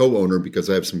as a co-owner because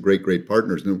I have some great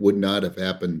partners, and it would not have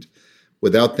happened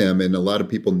without them. And a lot of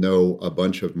people know a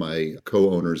bunch of my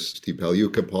co-owners, Steve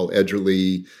Pagliuca, Paul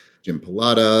Edgerly, Jim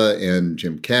Pilata, and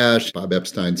Jim Cash, Bob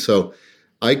Epstein. So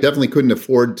I definitely couldn't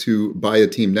afford to buy a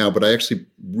team now, but I actually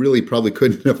really probably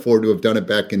couldn't afford to have done it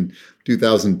back in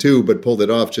 2002, but pulled it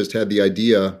off, just had the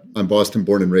idea. I'm Boston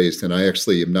born and raised, and I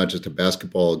actually am not just a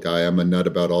basketball guy. I'm a nut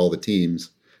about all the teams,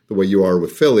 the way you are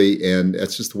with Philly, and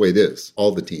that's just the way it is,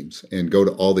 all the teams, and go to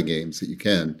all the games that you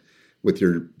can with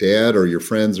your dad or your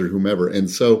friends or whomever. And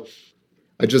so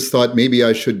I just thought maybe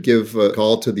I should give a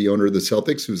call to the owner of the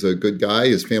Celtics, who's a good guy.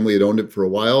 His family had owned it for a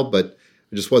while, but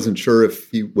I just wasn't sure if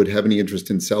he would have any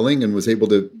interest in selling, and was able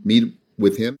to meet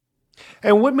with him.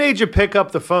 And what made you pick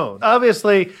up the phone?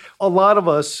 Obviously, a lot of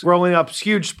us growing up,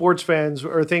 huge sports fans,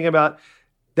 are thinking about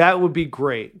that would be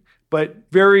great, but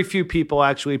very few people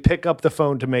actually pick up the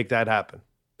phone to make that happen.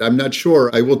 I'm not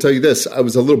sure. I will tell you this. I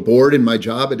was a little bored in my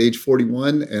job at age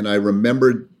 41, and I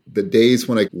remembered the days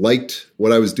when I liked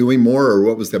what I was doing more, or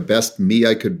what was the best me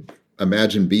I could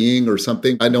imagine being or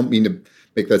something. I don't mean to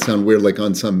make that sound weird, like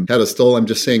on some pedestal. I'm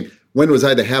just saying, when was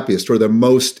I the happiest or the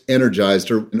most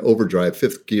energized or in overdrive,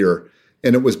 fifth gear?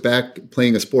 And it was back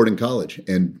playing a sport in college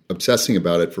and obsessing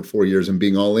about it for 4 years and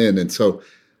being all in. And so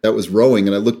that was rowing.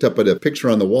 And I looked up at a picture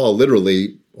on the wall,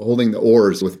 literally holding the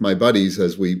oars with my buddies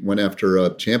as we went after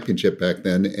a championship back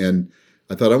then. And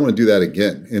I thought, I want to do that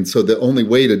again. And so the only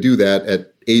way to do that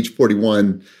at age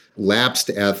 41, lapsed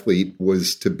athlete,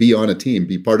 was to be on a team,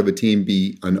 be part of a team,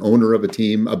 be an owner of a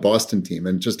team, a Boston team.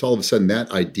 And just all of a sudden that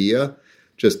idea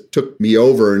just took me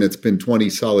over, and it's been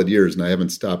 20 solid years and I haven't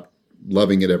stopped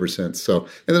loving it ever since. So,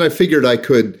 and then I figured I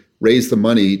could raise the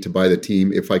money to buy the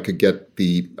team if I could get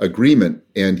the agreement.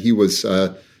 And he was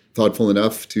thoughtful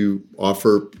enough to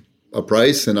offer a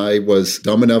price, and I was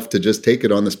dumb enough to just take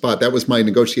it on the spot. That was my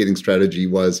negotiating strategy.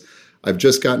 Was I've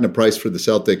just gotten a price for the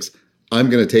Celtics. I'm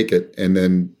going to take it and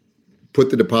then put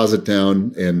the deposit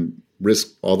down and risk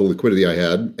all the liquidity I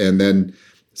had, and then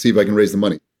see if I can raise the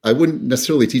money. I wouldn't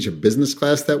necessarily teach a business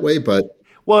class that way, but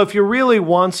well, if you really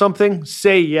want something,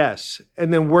 say yes,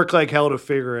 and then work like hell to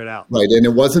figure it out. Right. And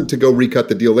it wasn't to go recut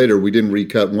the deal later. We didn't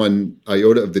recut one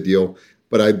iota of the deal,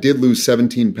 but I did lose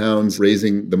 17 pounds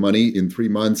raising the money in 3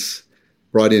 months,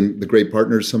 brought in the great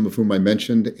partners, some of whom I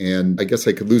mentioned, and I guess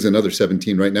I could lose another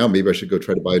 17 right now. Maybe I should go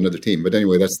try to buy another team. But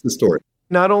anyway, that's the story.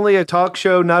 Not only a talk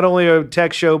show, not only a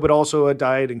tech show, but also a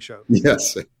dieting show.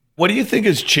 Yes. What do you think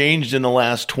has changed in the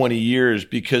last 20 years?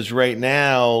 Because right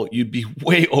now you'd be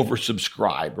way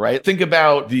oversubscribed, right? Think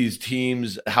about these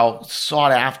teams, how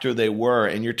sought after they were.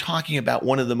 And you're talking about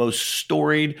one of the most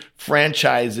storied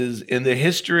franchises in the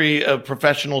history of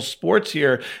professional sports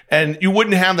here. And you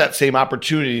wouldn't have that same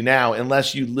opportunity now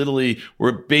unless you literally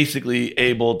were basically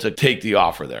able to take the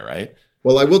offer there, right?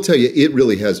 Well, I will tell you, it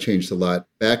really has changed a lot.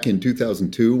 Back in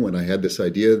 2002, when I had this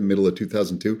idea, the middle of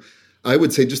 2002, I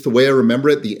would say just the way I remember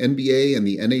it, the NBA and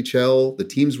the NHL, the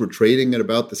teams were trading at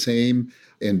about the same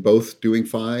and both doing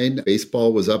fine.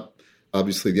 Baseball was up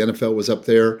Obviously, the NFL was up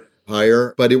there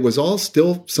higher, but it was all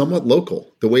still somewhat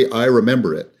local, the way I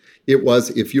remember it. It was,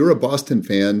 if you're a Boston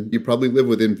fan, you probably live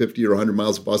within 50 or 100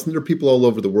 miles of Boston. There are people all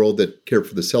over the world that care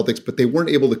for the Celtics, but they weren't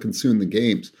able to consume the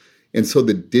games. And so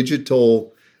the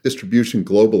digital distribution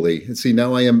globally, and see,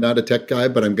 now I am not a tech guy,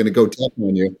 but I'm going to go tech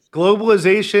on you.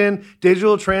 Globalization,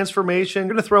 digital transformation. I'm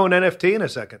going to throw an NFT in a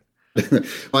second.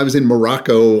 I was in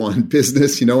Morocco on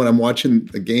business, and I'm watching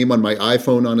the game on my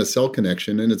iPhone on a cell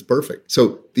connection, and it's perfect.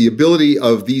 So the ability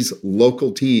of these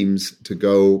local teams to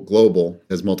go global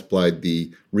has multiplied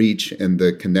the reach and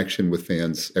the connection with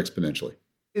fans exponentially.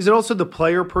 Is it also the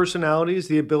player personalities,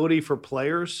 the ability for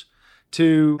players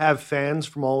to have fans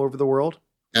from all over the world?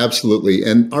 Absolutely.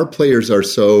 And our players are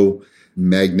so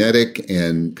magnetic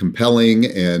and compelling,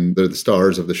 and they're the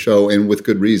stars of the show, and with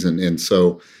good reason. And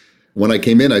so when I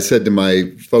came in, I said to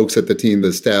my folks at the team,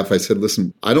 the staff, I said,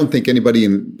 listen, I don't think anybody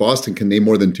in Boston can name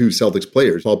more than 2 Celtics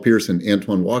players, Paul Pierce and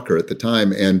Antoine Walker at the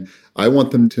time. And I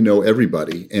want them to know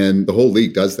everybody. And the whole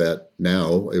league does that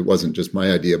now. It wasn't just my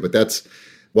idea, but that's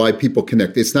why people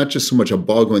connect. It's not just so much a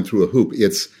ball going through a hoop.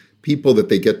 It's people that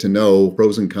they get to know,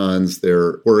 pros and cons,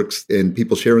 their works, and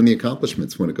people sharing the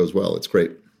accomplishments when it goes well. It's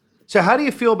great. So how do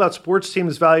you feel about sports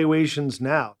teams' valuations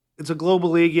now? It's a global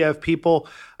league. You have people,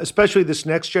 especially this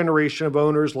next generation of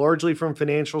owners, largely from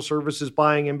financial services,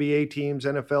 buying NBA teams,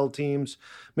 NFL teams,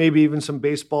 maybe even some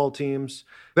baseball teams.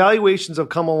 Valuations have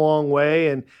come a long way.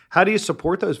 And how do you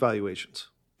support those valuations?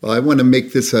 Well, I want to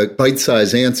make this a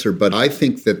bite-sized answer, but I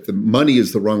think that the money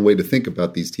is the wrong way to think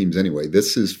about these teams anyway.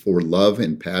 This is for love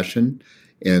and passion.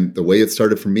 And the way it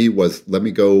started for me was, let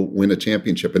me go win a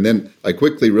championship. And then I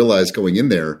quickly realized going in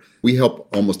there, we help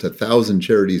almost 1,000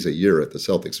 charities a year at the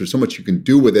Celtics. There's so much you can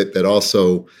do with it that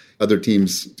also other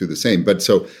teams do the same. But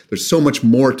so there's so much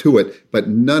more to it, but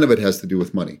none of it has to do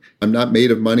with money. I'm not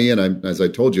made of money. And as I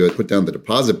told you, I put down the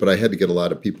deposit, but I had to get a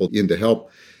lot of people in to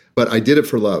help. But I did it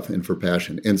for love and for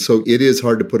passion. And so it is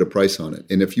hard to put a price on it.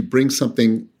 And if you bring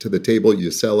something to the table,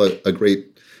 you sell a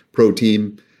great pro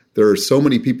team. There are so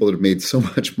many people that have made so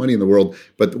much money in the world,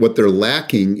 but what they're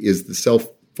lacking is the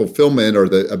self-fulfillment or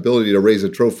the ability to raise a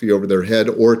trophy over their head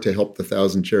or to help the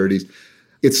 1,000 charities.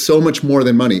 It's so much more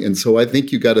than money. And so I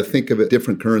think you got to think of a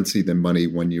different currency than money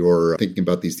when you're thinking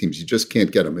about these teams. You just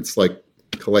can't get them. It's like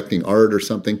collecting art or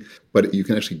something, but you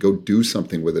can actually go do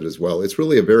something with it as well. It's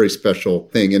really a very special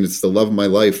thing. And it's the love of my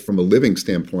life from a living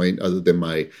standpoint, other than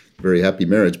my very happy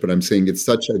marriage. But I'm saying it's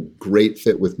such a great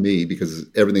fit with me because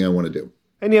it's everything I want to do.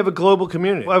 And you have a global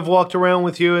community. I've walked around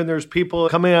with you and there's people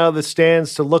coming out of the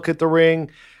stands to look at the ring,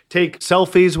 take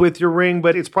selfies with your ring,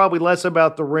 but it's probably less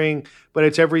about the ring, but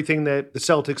it's everything that the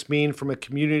Celtics mean from a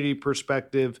community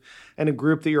perspective and a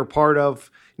group that you're part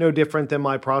of, no different than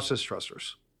my process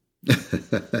trusters.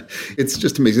 It's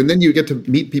just amazing. And then you get to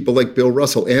meet people like Bill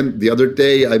Russell. And the other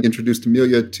day I introduced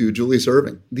Amelia to Julius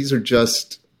Erving. These are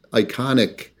just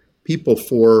iconic people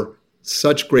for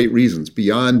such great reasons.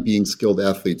 Beyond being skilled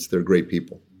athletes, they're great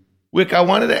people. Wick, I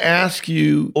wanted to ask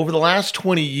you, over the last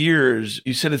 20 years,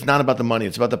 you said it's not about the money,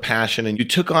 it's about the passion. And you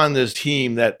took on this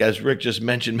team that, as Rick just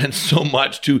mentioned, meant so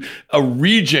much to a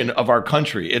region of our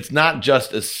country. It's not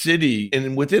just a city.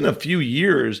 And within a few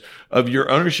years of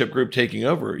your ownership group taking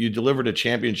over, you delivered a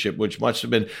championship, which must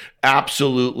have been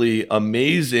absolutely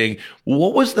amazing.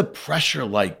 What was the pressure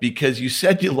like? Because you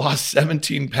said you lost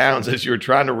 17 pounds as you were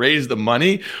trying to raise the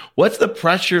money. What's the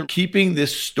pressure keeping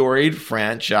this storied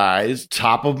franchise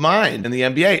top of mind in the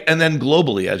NBA and then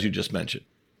globally, as you just mentioned?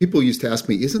 People used to ask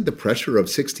me, isn't the pressure of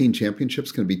 16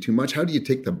 championships going to be too much? How do you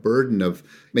take the burden of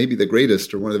maybe the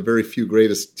greatest or one of the very few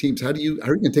greatest teams? How are you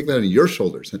going to take that on your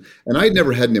shoulders? And I'd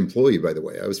never had an employee, by the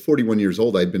way. I was 41 years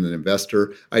old. I'd been an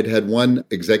investor. I'd had one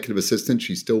executive assistant.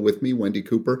 She's still with me, Wendy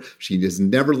Cooper. She has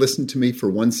never listened to me for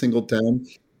one single time.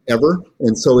 Ever.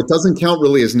 And so it doesn't count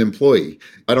really as an employee.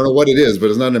 I don't know what it is, but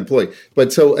it's not an employee.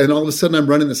 But so, and all of a sudden I'm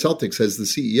running the Celtics as the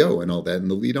CEO and all that and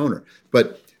the lead owner.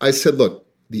 But I said, look,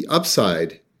 the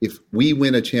upside, if we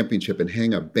win a championship and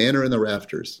hang a banner in the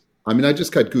rafters, I mean, I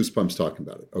just got goosebumps talking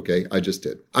about it. Okay. I just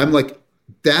did. I'm like,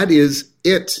 that is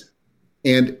it.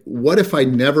 And what if I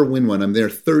never win one? I'm there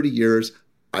 30 years.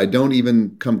 I don't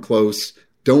even come close.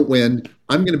 Don't win.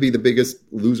 I'm going to be the biggest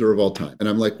loser of all time. And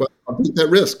I'm like, well, I'll take that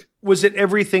risk. Was it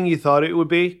everything you thought it would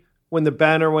be when the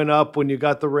banner went up, when you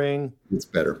got the ring? It's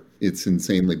better. It's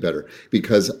insanely better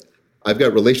because I've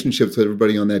got relationships with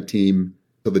everybody on that team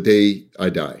till the day I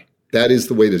die. That is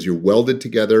the way it is. You're welded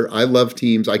together. I love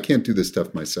teams. I can't do this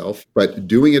stuff myself, but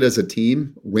doing it as a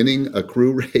team, winning a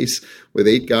crew race with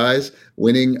 8 guys,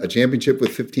 winning a championship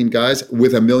with 15 guys,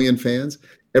 with 1 million fans.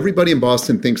 Everybody in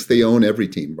Boston thinks they own every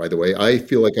team, by the way. I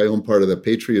feel like I own part of the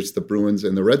Patriots, the Bruins,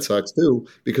 and the Red Sox too,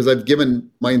 because I've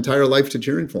given my entire life to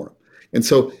cheering for them. And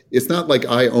so it's not like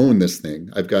I own this thing.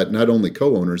 I've got not only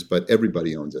co-owners, but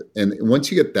everybody owns it. And once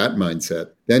you get that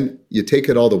mindset, then you take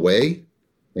it all the way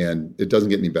and it doesn't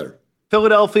get any better.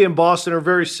 Philadelphia and Boston are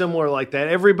very similar like that.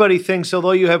 Everybody thinks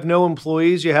although you have no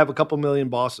employees, you have a couple million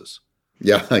bosses.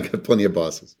 Yeah, I got plenty of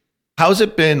bosses. How's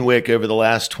it been, Wick, over the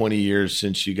last 20 years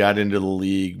since you got into the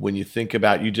league? When you think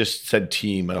about, you just said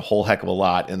team a whole heck of a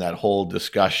lot in that whole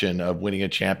discussion of winning a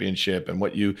championship and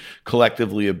what you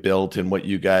collectively have built and what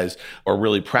you guys are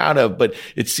really proud of. But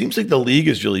it seems like the league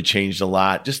has really changed a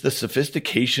lot. Just the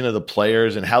sophistication of the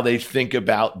players and how they think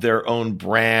about their own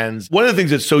brands. One of the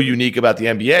things that's so unique about the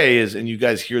NBA is, and you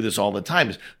guys hear this all the time,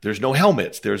 is there's no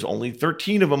helmets. There's only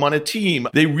 13 of them on a team.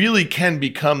 They really can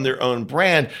become their own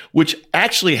brand, which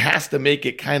actually has to make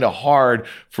it kind of hard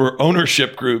for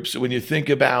ownership groups when you think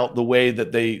about the way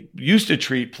that they used to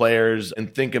treat players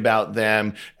and think about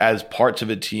them as parts of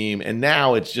a team. And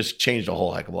now it's just changed a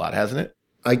whole heck of a lot, hasn't it?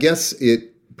 I guess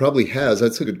it probably has.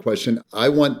 That's a good question. I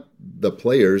want the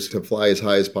players to fly as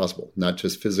high as possible, not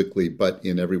just physically, but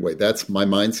in every way. That's my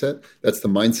mindset. That's the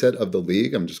mindset of the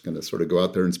league. I'm just going to sort of go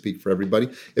out there and speak for everybody.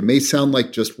 It may sound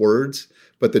like just words,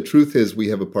 but the truth is we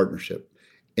have a partnership.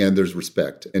 And there's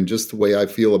respect. And just the way I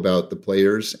feel about the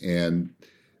players and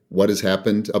what has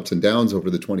happened, ups and downs over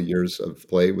the 20 years of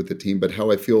play with the team, but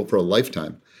how I feel for a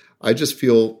lifetime. I just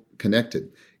feel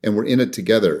connected and we're in it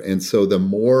together. And so the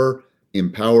more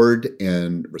empowered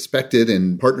and respected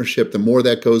and partnership, the more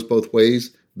that goes both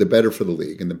ways, the better for the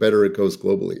league and the better it goes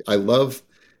globally. I love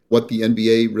what the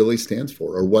NBA really stands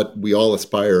for, or what we all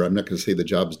aspire. I'm not going to say the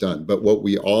job's done, but what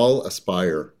we all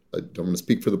aspire. I don't want to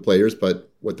speak for the players, but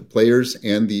what the players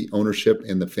and the ownership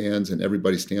and the fans and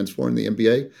everybody stands for in the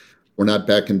NBA, we're not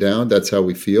backing down. That's how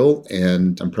we feel,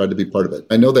 and I'm proud to be part of it.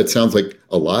 I know that sounds like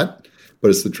a lot,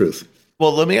 but it's the truth.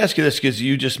 Well, let me ask you this, because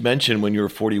you just mentioned when you were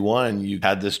 41, you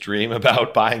had this dream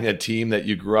about buying a team that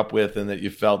you grew up with and that you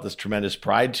felt this tremendous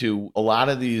pride to. A lot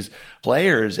of these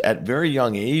players at very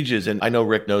young ages, and I know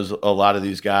Rick knows a lot of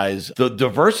these guys, the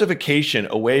diversification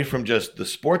away from just the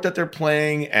sport that they're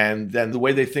playing and then the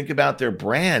way they think about their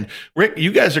brand. Rick,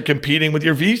 you guys are competing with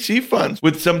your VC funds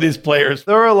with some of these players.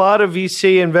 There are a lot of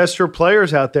VC investor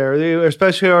players out there,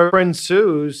 especially our friend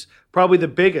Sue's probably the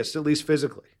biggest, at least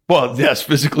physically. Well, yes,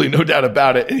 physically, no doubt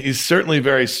about it. And he's certainly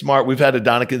very smart. We've had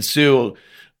Adonica Sue.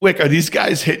 Wick, are these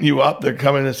guys hitting you up? They're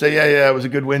coming and say, yeah, it was a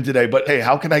good win today. But hey,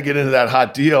 how can I get into that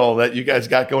hot deal that you guys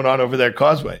got going on over there at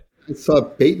Causeway? I saw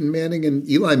Peyton Manning and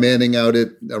Eli Manning out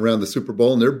around the Super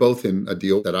Bowl, and they're both in a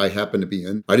deal that I happen to be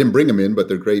in. I didn't bring them in, but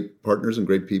they're great partners and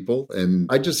great people. And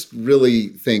I just really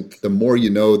think the more you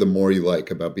know, the more you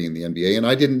like about being in the NBA. And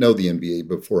I didn't know the NBA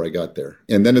before I got there.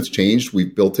 And then it's changed.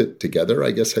 We've built it together,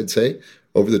 I guess I'd say,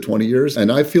 over the 20 years.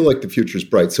 And I feel like the future's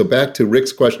bright. So back to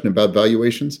Rick's question about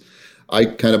valuations, I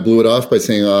kind of blew it off by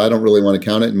saying, I don't really want to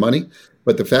count it in money.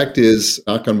 But the fact is,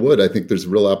 knock on wood, I think there's a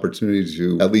real opportunity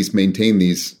to at least maintain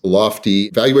these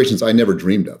lofty valuations I never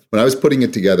dreamed of. When I was putting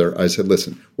it together, I said,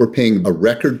 listen, we're paying a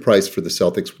record price for the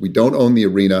Celtics. We don't own the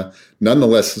arena.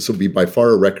 Nonetheless, this will be by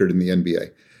far a record in the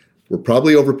NBA. We're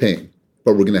probably overpaying,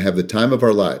 but we're going to have the time of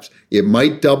our lives. It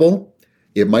might double.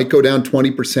 It might go down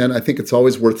 20%. I think it's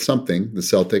always worth something, the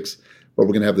Celtics, but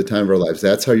we're going to have the time of our lives.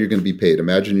 That's how you're going to be paid.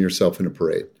 Imagine yourself in a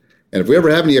parade. And if we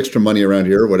ever have any extra money around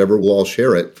here or whatever, we'll all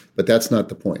share it. But that's not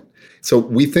the point. So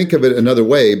we think of it another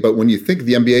way. But when you think of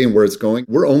the NBA and where it's going,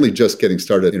 we're only just getting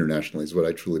started internationally is what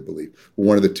I truly believe. We're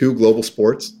one of the two global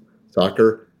sports,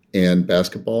 soccer and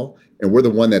basketball. And we're the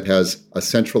one that has a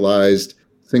centralized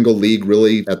single league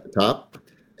really at the top.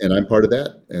 And I'm part of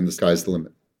that. And the sky's the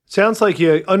limit. Sounds like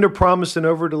you under-promised and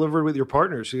over-delivered with your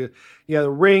partners. You got the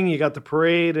ring, you got the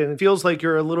parade, and it feels like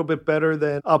you're a little bit better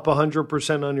than up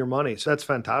 100% on your money. So that's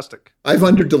fantastic. I've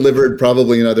under-delivered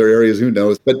probably in other areas, who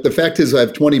knows? But the fact is I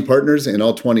have 20 partners, and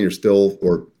all 20 are still,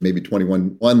 or maybe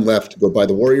 21, one left to go buy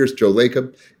the Warriors, Joe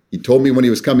Lacob. He told me when he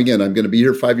was coming in, I'm going to be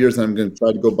here 5 years, and I'm going to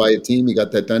try to go buy a team. He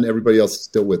got that done. Everybody else is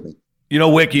still with me. You know,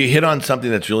 Wick, you hit on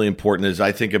something that's really important as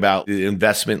I think about the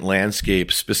investment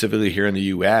landscape, specifically here in the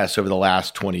U.S. over the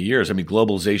last 20 years. I mean,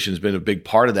 globalization has been a big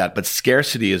part of that, but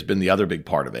scarcity has been the other big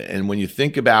part of it. And when you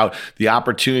think about the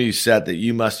opportunity set that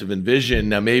you must have envisioned,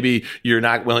 now maybe you're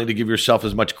not willing to give yourself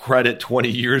as much credit 20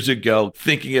 years ago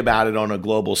thinking about it on a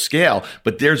global scale,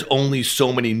 but there's only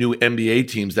so many new NBA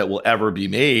teams that will ever be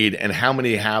made. And how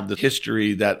many have the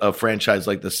history that a franchise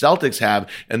like the Celtics have?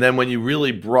 And then when you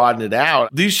really broaden it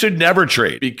out, these should never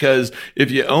trade, because if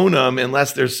you own them,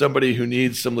 unless there's somebody who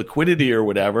needs some liquidity or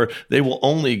whatever, they will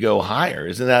only go higher.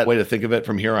 Isn't that a way to think of it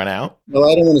from here on out? Well,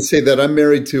 I don't want to say that. I'm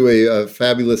married to a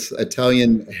fabulous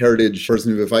Italian heritage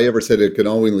person who, if I ever said it could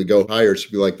only go higher,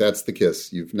 she'd be like, that's the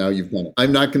kiss. You've done it.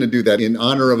 I'm not going to do that. In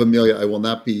honor of Amelia, I will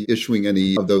not be issuing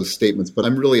any of those statements, but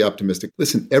I'm really optimistic.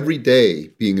 Listen, every day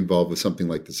being involved with something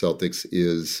like the Celtics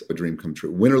is a dream come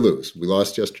true. Win or lose. We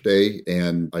lost yesterday,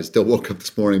 and I still woke up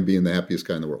this morning being the happiest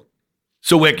guy in the world.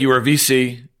 So, Wick, you were a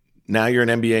VC. Now you're an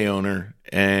NBA owner,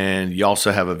 and you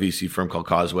also have a VC firm called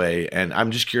Causeway. And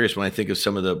I'm just curious, when I think of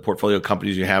some of the portfolio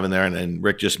companies you have in there, and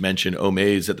Rick just mentioned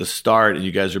Omaze at the start, and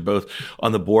you guys are both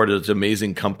on the board of this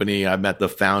amazing company. I met the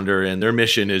founder, and their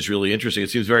mission is really interesting. It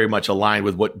seems very much aligned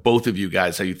with what both of you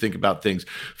guys, how you think about things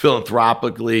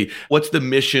philanthropically. What's the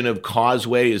mission of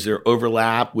Causeway? Is there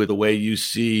overlap with the way you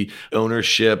see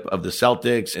ownership of the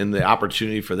Celtics and the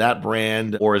opportunity for that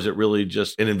brand? Or is it really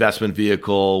just an investment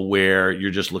vehicle where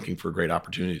you're just looking for great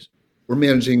opportunities? We're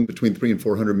managing between $300 and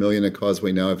 $400 million at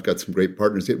Causeway now. I've got some great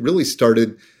partners. It really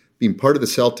started being part of the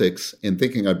Celtics and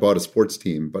thinking I bought a sports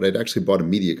team, but I'd actually bought a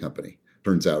media company.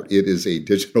 Turns out it is a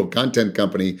digital content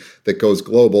company that goes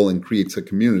global and creates a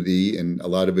community, and a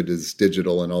lot of it is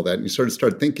digital and all that. And you sort of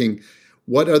start thinking,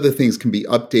 what other things can be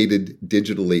updated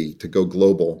digitally to go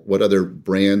global? What other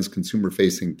brands,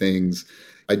 consumer-facing things?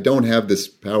 I don't have this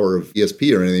power of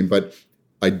ESP or anything, but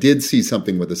I did see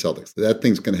something with the Celtics. That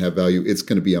thing's going to have value. It's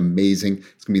going to be amazing.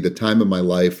 It's going to be the time of my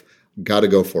life. Got to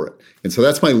go for it. And so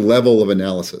that's my level of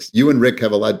analysis. You and Rick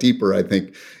have a lot deeper, I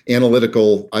think,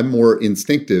 analytical. I'm more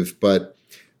instinctive, but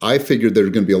I figured there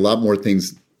are going to be a lot more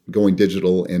things going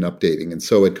digital and updating. And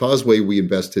so at Causeway, we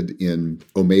invested in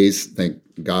Omaze. Thank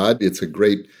God. It's a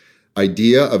great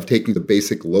idea of taking the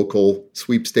basic local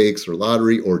sweepstakes or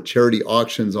lottery or charity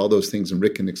auctions, all those things, and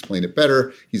Rick can explain it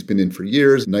better. He's been in for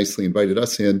years, nicely invited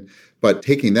us in, but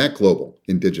taking that global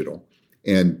in digital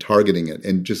and targeting it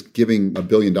and just giving $1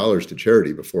 billion to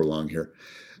charity before long here.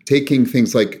 Taking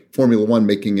things like Formula One,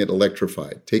 making it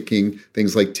electrified, taking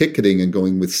things like ticketing and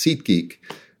going with SeatGeek,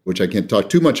 which I can't talk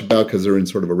too much about because they're in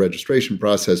sort of a registration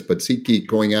process, but SeatGeek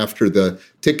going after the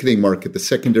ticketing market, the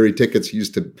secondary tickets. You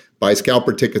used to buy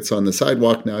scalper tickets on the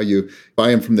sidewalk. Now you buy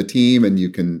them from the team and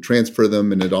you can transfer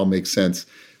them and it all makes sense.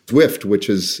 Zwift, which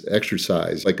is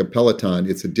exercise, like a Peloton.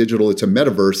 It's a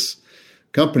metaverse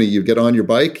company. You get on your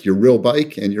bike, your real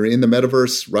bike, and you're in the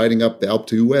metaverse riding up the Alpe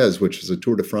d'Huez, which is a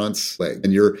Tour de France leg.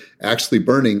 And you're actually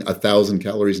burning 1,000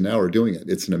 calories an hour doing it.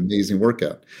 It's an amazing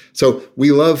workout. So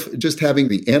we love just having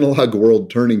the analog world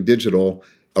turning digital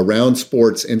around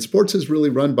sports. And sports is really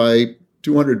run by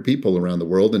 200 people around the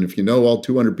world. And if you know all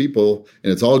 200 people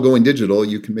and it's all going digital,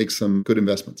 you can make some good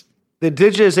investments. The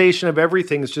digitization of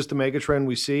everything is just a mega trend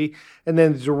we see. And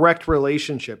then the direct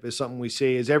relationship is something we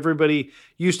see. Is everybody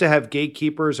used to have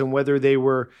gatekeepers, and whether they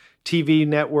were TV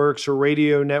networks or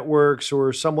radio networks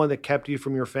or someone that kept you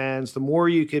from your fans, the more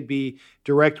you could be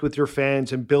direct with your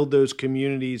fans and build those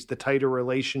communities, the tighter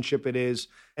relationship it is.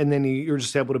 And then you're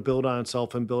just able to build on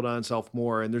itself and build on itself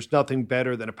more. And there's nothing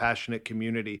better than a passionate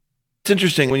community. It's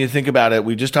interesting when you think about it.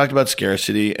 We just talked about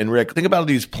scarcity. And Rick, think about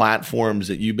these platforms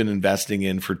that you've been investing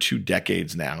in for 2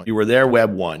 decades now. You were there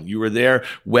Web 1. You were there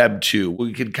Web 2.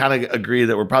 We could kind of agree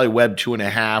that we're probably Web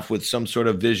 2.5 with some sort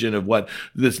of vision of what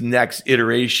this next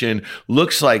iteration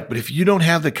looks like. But if you don't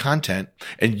have the content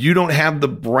and you don't have the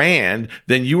brand,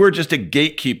 then you are just a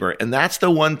gatekeeper. And that's the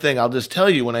one thing I'll just tell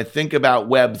you when I think about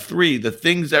Web 3, the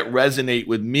things that resonate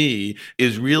with me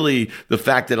is really the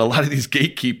fact that a lot of these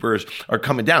gatekeepers are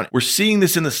coming down. We're seeing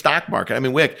this in the stock market. I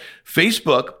mean, Wick,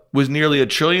 Facebook was nearly $1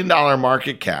 trillion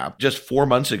market cap just 4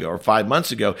 months ago or 5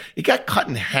 months ago. It got cut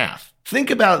in half.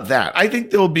 Think about that. I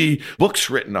think there'll be books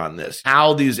written on this,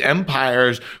 how these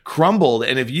empires crumbled.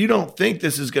 And if you don't think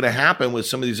this is going to happen with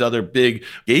some of these other big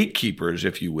gatekeepers,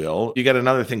 if you will, you got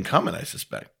another thing coming, I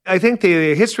suspect. I think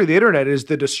the history of the internet is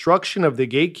the destruction of the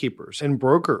gatekeepers and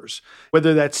brokers,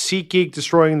 whether that's SeatGeek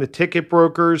destroying the ticket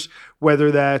brokers,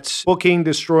 whether that's Booking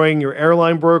destroying your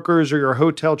airline brokers or your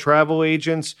hotel travel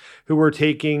agents who were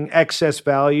taking excess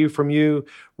value from you,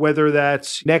 whether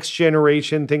that's next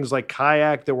generation, things like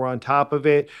Kayak that were on top of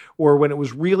it, or when it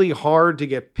was really hard to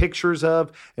get pictures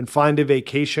of and find a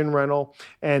vacation rental,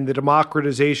 and the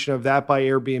democratization of that by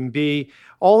Airbnb.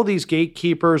 All these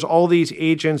gatekeepers, all these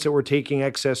agents that were taking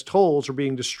excess tolls are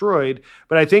being destroyed.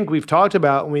 But I think we've talked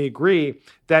about and we agree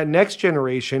that next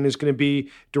generation is going to be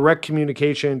direct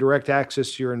communication and direct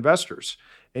access to your investors.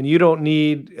 And you don't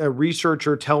need a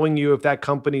researcher telling you if that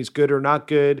company's good or not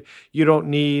good. You don't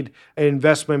need an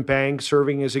investment bank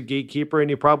serving as a gatekeeper, and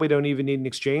you probably don't even need an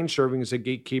exchange serving as a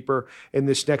gatekeeper in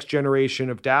this next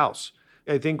generation of DAOs.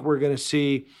 I think we're going to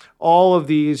see all of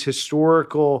these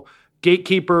historical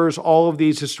gatekeepers, all of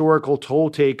these historical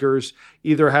toll takers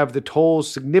either have the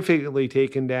tolls significantly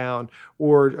taken down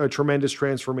or a tremendous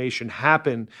transformation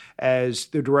happen as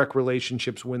the direct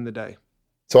relationships win the day.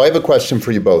 So I have a question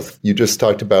for you both. You just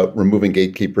talked about removing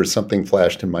gatekeepers. Something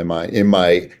flashed in my mind, in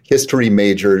my history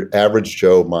major, average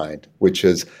Joe mind, which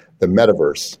is the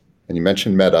metaverse. And you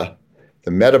mentioned Meta.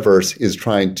 The metaverse is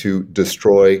trying to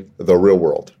destroy the real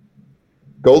world.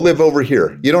 Go live over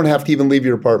here. You don't have to even leave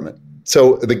your apartment.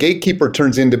 So the gatekeeper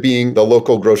turns into being the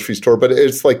local grocery store, but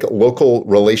it's like local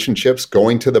relationships,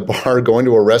 going to the bar, going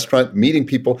to a restaurant, meeting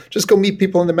people. Just go meet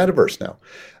people in the metaverse now.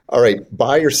 All right,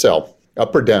 buy or sell,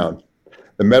 up or down.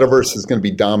 The metaverse is going to be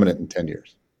dominant in 10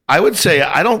 years. I would say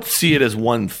I don't see it as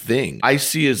one thing. I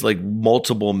see it as like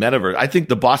multiple metaverse. I think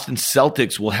the Boston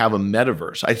Celtics will have a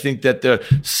metaverse. I think that the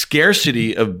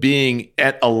scarcity of being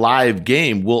at a live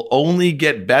game will only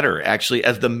get better, actually,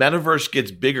 as the metaverse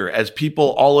gets bigger, as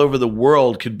people all over the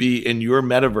world could be in your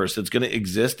metaverse that's going to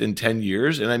exist in 10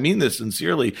 years. And I mean this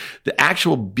sincerely. The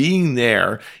actual being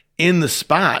there in the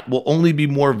spot will only be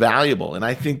more valuable. And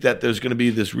I think that there's going to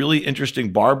be this really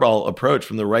interesting barbell approach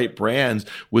from the right brands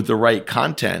with the right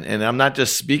content. And I'm not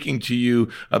just speaking to you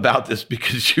about this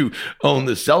because you own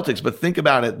the Celtics, but think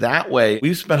about it that way.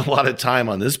 We've spent a lot of time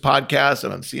on this podcast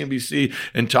and on CNBC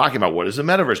and talking about what is the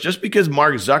metaverse. Just because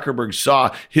Mark Zuckerberg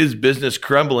saw his business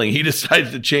crumbling, he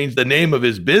decided to change the name of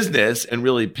his business and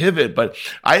really pivot. But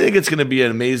I think it's going to be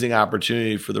an amazing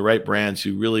opportunity for the right brands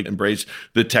who really embrace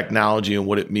the technology and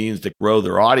what it means to grow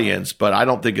their audience, but I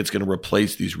don't think it's going to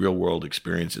replace these real world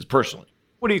experiences personally.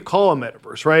 What do you call a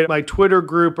metaverse, right? My Twitter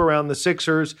group around the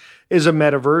Sixers is a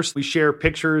metaverse. We share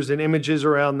pictures and images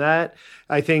around that.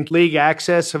 I think league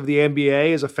access of the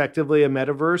NBA is effectively a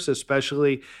metaverse,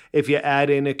 especially if you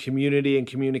add in a community and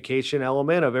communication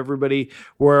element of everybody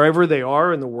wherever they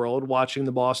are in the world watching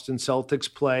the Boston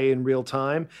Celtics play in real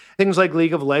time. Things like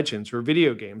League of Legends or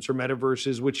video games or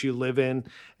metaverses which you live in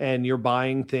and you're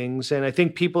buying things. And I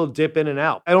think people dip in and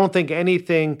out. I don't think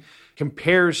anything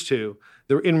compares to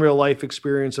the in real life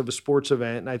experience of a sports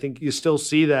event. And I think you still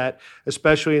see that,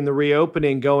 especially in the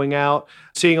reopening, going out,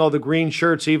 seeing all the green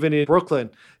shirts, even in Brooklyn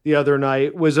the other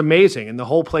night was amazing. And the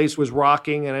whole place was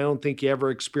rocking. And I don't think you ever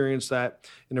experienced that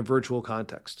in a virtual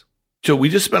context. So we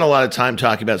just spent a lot of time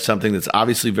talking about something that's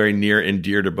obviously very near and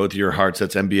dear to both of your hearts.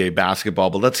 That's NBA basketball.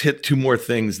 But let's hit two more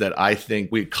things that I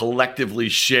think we collectively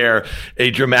share a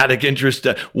dramatic interest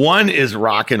in. One is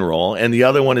rock and roll, and the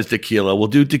other one is tequila. We'll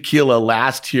do tequila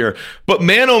last here. But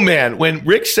man, oh man, when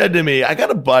Rick said to me, I got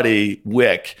a buddy,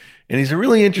 Wick, and he's a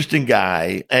really interesting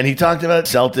guy. And he talked about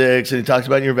Celtics and he talked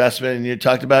about your investment and you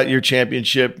talked about your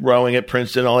championship rowing at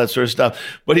Princeton, all that sort of stuff.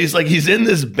 But he's like, he's in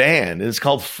this band and it's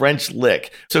called French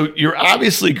Lick. So you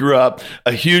obviously grew up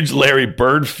a huge Larry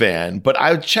Bird fan, but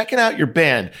I was checking out your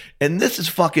band and this is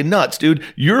fucking nuts, dude.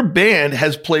 Your band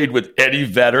has played with Eddie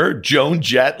Vedder, Joan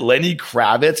Jett, Lenny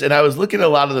Kravitz. And I was looking at a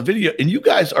lot of the video and you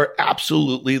guys are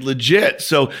absolutely legit.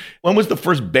 So when was the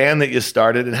first band that you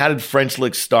started and how did French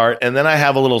Lick start? And then I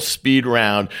have a little speed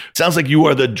round. Sounds like you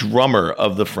are the drummer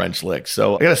of the French Lick.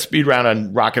 So I got a speed round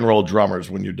on rock and roll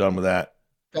drummers when you're done with that.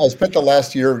 I spent the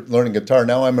last year learning guitar.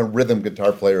 Now I'm a rhythm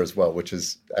guitar player as well, which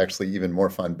is actually even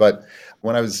more fun. But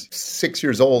when I was 6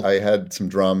 years old, I had some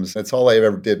drums. That's all I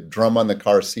ever did, drum on the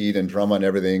car seat and drum on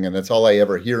everything. And that's all I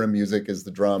ever hear in music is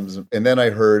the drums. And then I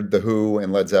heard The Who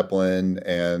and Led Zeppelin,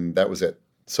 and that was it.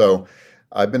 So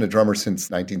I've been a drummer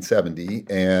since 1970,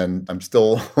 and I'm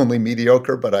still only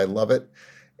mediocre, but I love it.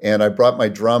 And I brought my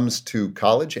drums to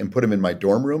college and put them in my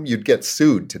dorm room. You'd get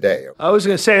sued today. I was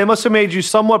going to say, it must have made you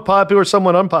somewhat popular,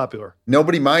 somewhat unpopular.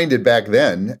 Nobody minded back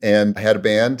then. And I had a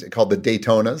band called the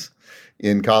Daytonas.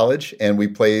 in college, and we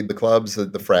played the clubs,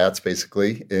 the frats,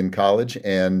 basically, in college.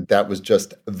 And that was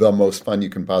just the most fun you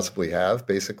can possibly have,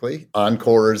 basically.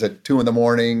 Encores at 2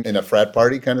 a.m. in a frat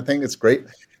party kind of thing. It's great.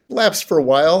 Lapsed for a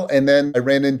while, and then I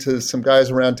ran into some guys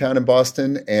around town in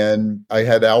Boston, and I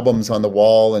had albums on the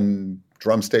wall and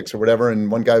drumsticks or whatever,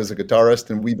 and one guy was a guitarist,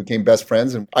 and we became best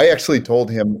friends. And I actually told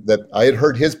him that I had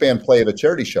heard his band play at a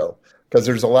charity show, because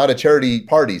there's a lot of charity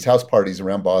parties, house parties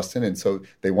around Boston. And so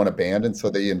they want a band, and so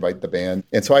they invite the band.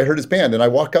 And so I heard his band, and I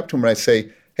walk up to him and I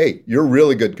say, hey, you're a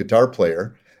really good guitar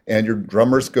player, and your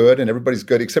drummer's good, and everybody's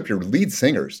good, except your lead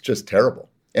singer's just terrible.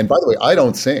 And by the way, I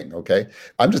don't sing, okay?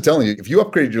 I'm just telling you, if you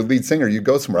upgraded your lead singer, you'd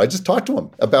go somewhere. I just talked to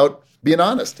him about being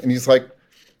honest. And he's like,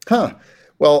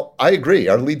 well, I agree.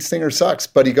 Our lead singer sucks.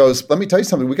 But he goes, let me tell you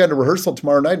something. We got a rehearsal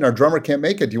tomorrow night and our drummer can't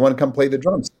make it. Do you want to come play the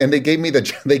drums? And they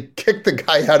kicked the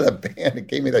guy out of the band and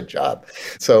gave me that job.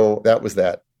 So that was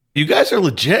that. You guys are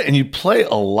legit and you play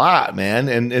a lot, man.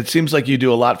 And it seems like you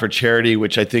do a lot for charity,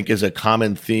 which I think is a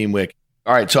common theme, Wick.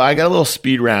 All right, so I got a little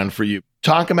speed round for you.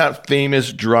 Talk about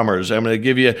famous drummers. I'm going to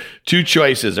give you 2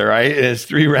 choices, all right? And it's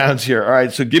 3 rounds here. All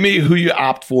right, so give me who you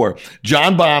opt for,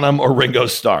 John Bonham or Ringo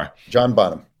Starr. John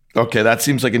Bonham. Okay, that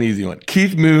seems like an easy one.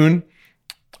 Keith Moon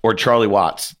or Charlie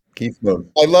Watts? Keith Moon.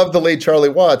 I love the late Charlie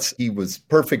Watts. He was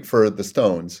perfect for the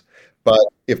Stones. But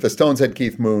if the Stones had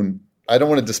Keith Moon, I don't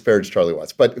want to disparage Charlie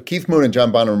Watts. But Keith Moon and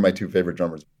John Bonham are my 2 favorite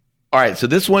drummers. All right, so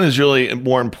this one is really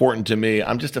more important to me.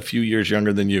 I'm just a few years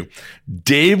younger than you.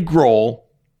 Dave Grohl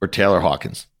or Taylor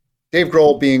Hawkins? Dave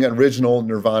Grohl being original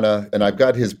Nirvana, and I've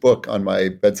got his book on my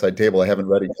bedside table. I haven't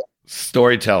read it yet.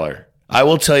 Storyteller. I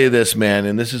will tell you this, man,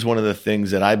 and this is one of the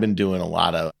things that I've been doing a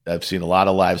lot of. I've seen a lot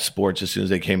of live sports as soon as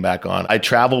they came back on. I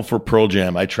travel for Pearl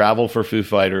Jam. I travel for Foo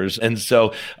Fighters. And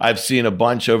so I've seen a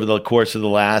bunch over the course of the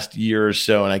last year or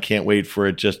so, and I can't wait for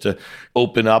it just to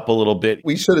open up a little bit.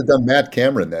 We should have done Matt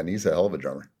Cameron then. He's a hell of a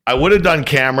drummer. I would have done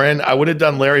Cameron. I would have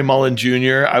done Larry Mullen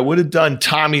Jr. I would have done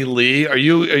Tommy Lee. Are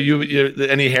you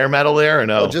any hair metal there or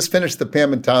no? I just finished the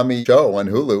Pam and Tommy show on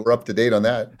Hulu. We're up to date on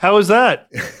that. How was that?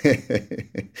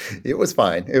 It was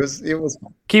fine. It was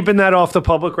fine. Keeping that off the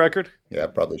public record? Yeah,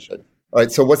 probably should. All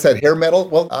right, so what's that, hair metal?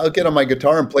 Well, I'll get on my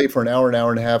guitar and play for an hour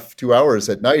and a half, 2 hours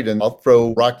at night, and I'll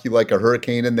throw Rock You Like a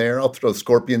Hurricane in there. I'll throw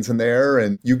Scorpions in there,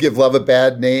 and You Give Love a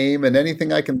Bad Name, and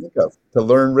anything I can think of to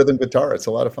learn rhythm guitar. It's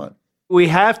a lot of fun. We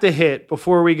have to hit,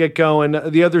 before we get going,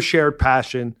 the other shared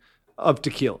passion of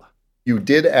tequila. You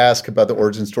did ask about the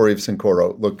origin story of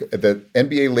Cincoro. Look, the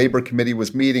NBA Labor Committee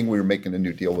was meeting. We were making a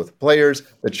new deal with the players.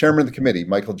 The chairman of the committee,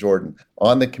 Michael Jordan.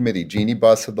 On the committee, Jeannie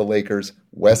Buss of the Lakers,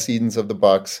 Wes Edens of the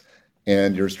Bucks,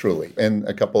 and yours truly, and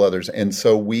a couple others. And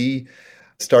so we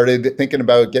started thinking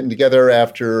about getting together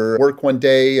after work one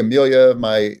day. Amelia,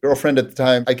 my girlfriend at the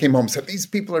time, I came home and said, these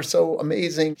people are so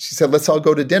amazing. She said, let's all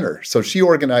go to dinner. So she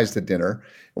organized a dinner.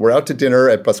 We're out to dinner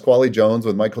at Pasquale Jones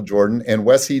with Michael Jordan, and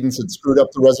Wes Edens had screwed up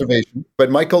the reservation. But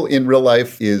Michael in real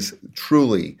life is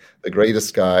truly the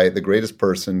greatest guy, the greatest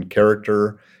person,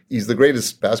 character. He's the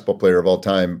greatest basketball player of all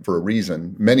time for a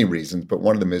reason, many reasons, but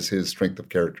one of them is his strength of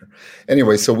character.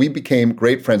 Anyway, so we became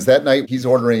great friends. That night, he's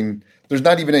ordering, there's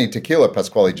not even any tequila at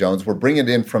Pasquale Jones. We're bringing it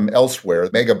in from elsewhere,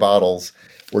 mega bottles.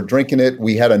 We're drinking it.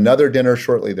 We had another dinner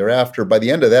shortly thereafter. By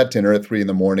the end of that dinner at 3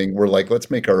 a.m, we're like,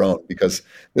 let's make our own because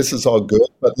this is all good,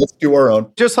 but let's do our own.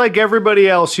 Just like everybody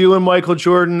else, you and Michael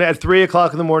Jordan at 3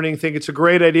 o'clock in the morning think it's a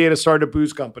great idea to start a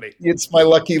booze company. It's my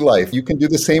lucky life. You can do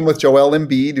the same with Joel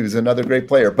Embiid, who's another great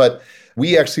player. But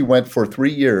we actually went for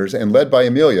 3 years and led by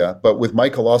Amelia, but with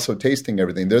Michael also tasting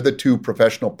everything. They're the 2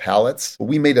 professional palates.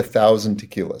 We made 1,000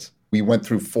 tequilas. We went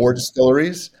through 4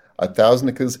 distilleries,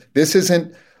 1,000 tequilas. This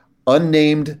isn't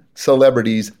unnamed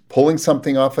celebrities pulling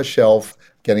something off a shelf,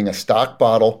 getting a stock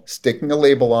bottle, sticking a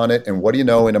label on it, and what do you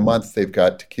know, in a month they've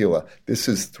got tequila. This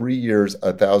is 3 years,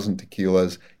 1,000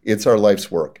 tequilas. It's our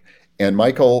life's work. And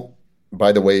Michael,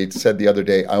 by the way, said the other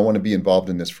day, I want to be involved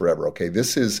in this forever, okay?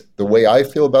 This is the way I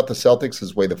feel about the Celtics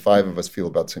is the way the 5 of us feel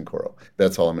about Cincoro.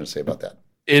 That's all I'm going to say about that.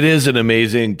 It is an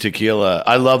amazing tequila.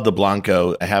 I love the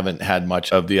Blanco. I haven't had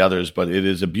much of the others, but it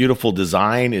is a beautiful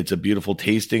design. It's a beautiful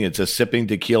tasting. It's a sipping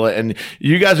tequila. And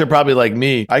you guys are probably like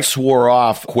me. I swore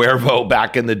off Cuervo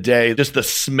back in the day. Just the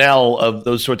smell of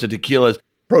those sorts of tequilas.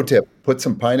 Pro tip, put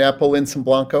some pineapple in some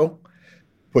Blanco,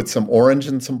 put some orange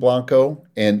in some Blanco,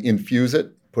 and infuse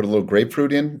it. Put a little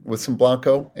grapefruit in with some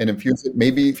Blanco and infuse it.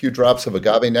 Maybe a few drops of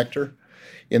agave nectar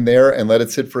in there and let it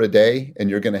sit for a day. And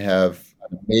you're going to have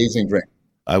an amazing drink.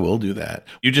 I will do that.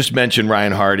 You just mentioned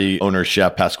Ryan Hardy, owner,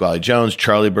 chef, Pasquale Jones,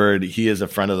 Charlie Bird. He is a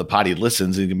friend of the pod. He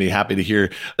listens and he can be happy to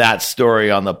hear that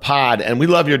story on the pod. And we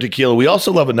love your tequila. We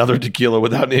also love another tequila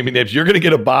without naming names. You're going to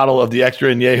get a bottle of the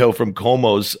Extra Añejo from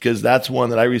Como's because that's one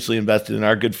that I recently invested in.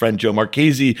 Our good friend Joe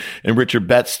Marchese and Richard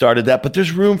Betts started that. But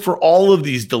there's room for all of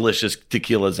these delicious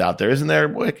tequilas out there, isn't there,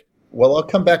 Wick? Well, I'll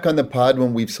come back on the pod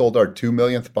when we've sold our 2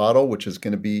 millionth bottle, which is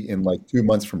going to be in like 2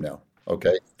 months from now.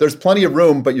 Okay. There's plenty of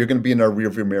room, but you're going to be in our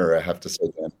rearview mirror, I have to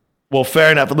say, Dan. Well,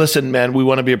 fair enough. Listen, man, we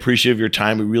want to be appreciative of your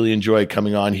time. We really enjoy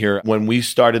coming on here. When we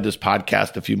started this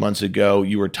podcast a few months ago,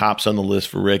 you were tops on the list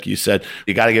for Rick. You said,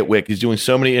 you got to get Wick. He's doing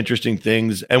so many interesting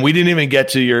things. And we didn't even get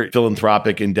to your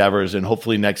philanthropic endeavors. And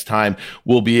hopefully next time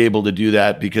we'll be able to do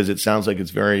that because it sounds like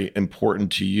it's very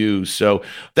important to you. So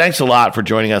thanks a lot for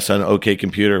joining us on OK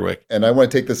Computer, Wick. And I want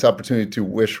to take this opportunity to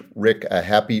wish Rick a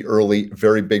happy, early,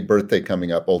 very big birthday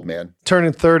coming up, old man.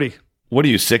 Turning 30. What are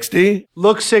you, 60?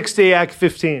 Look 60, act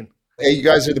 15. Hey, you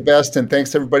guys are the best, and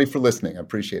thanks everybody for listening. I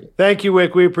appreciate it. Thank you,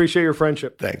 Wick. We appreciate your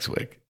friendship. Thanks, Wick.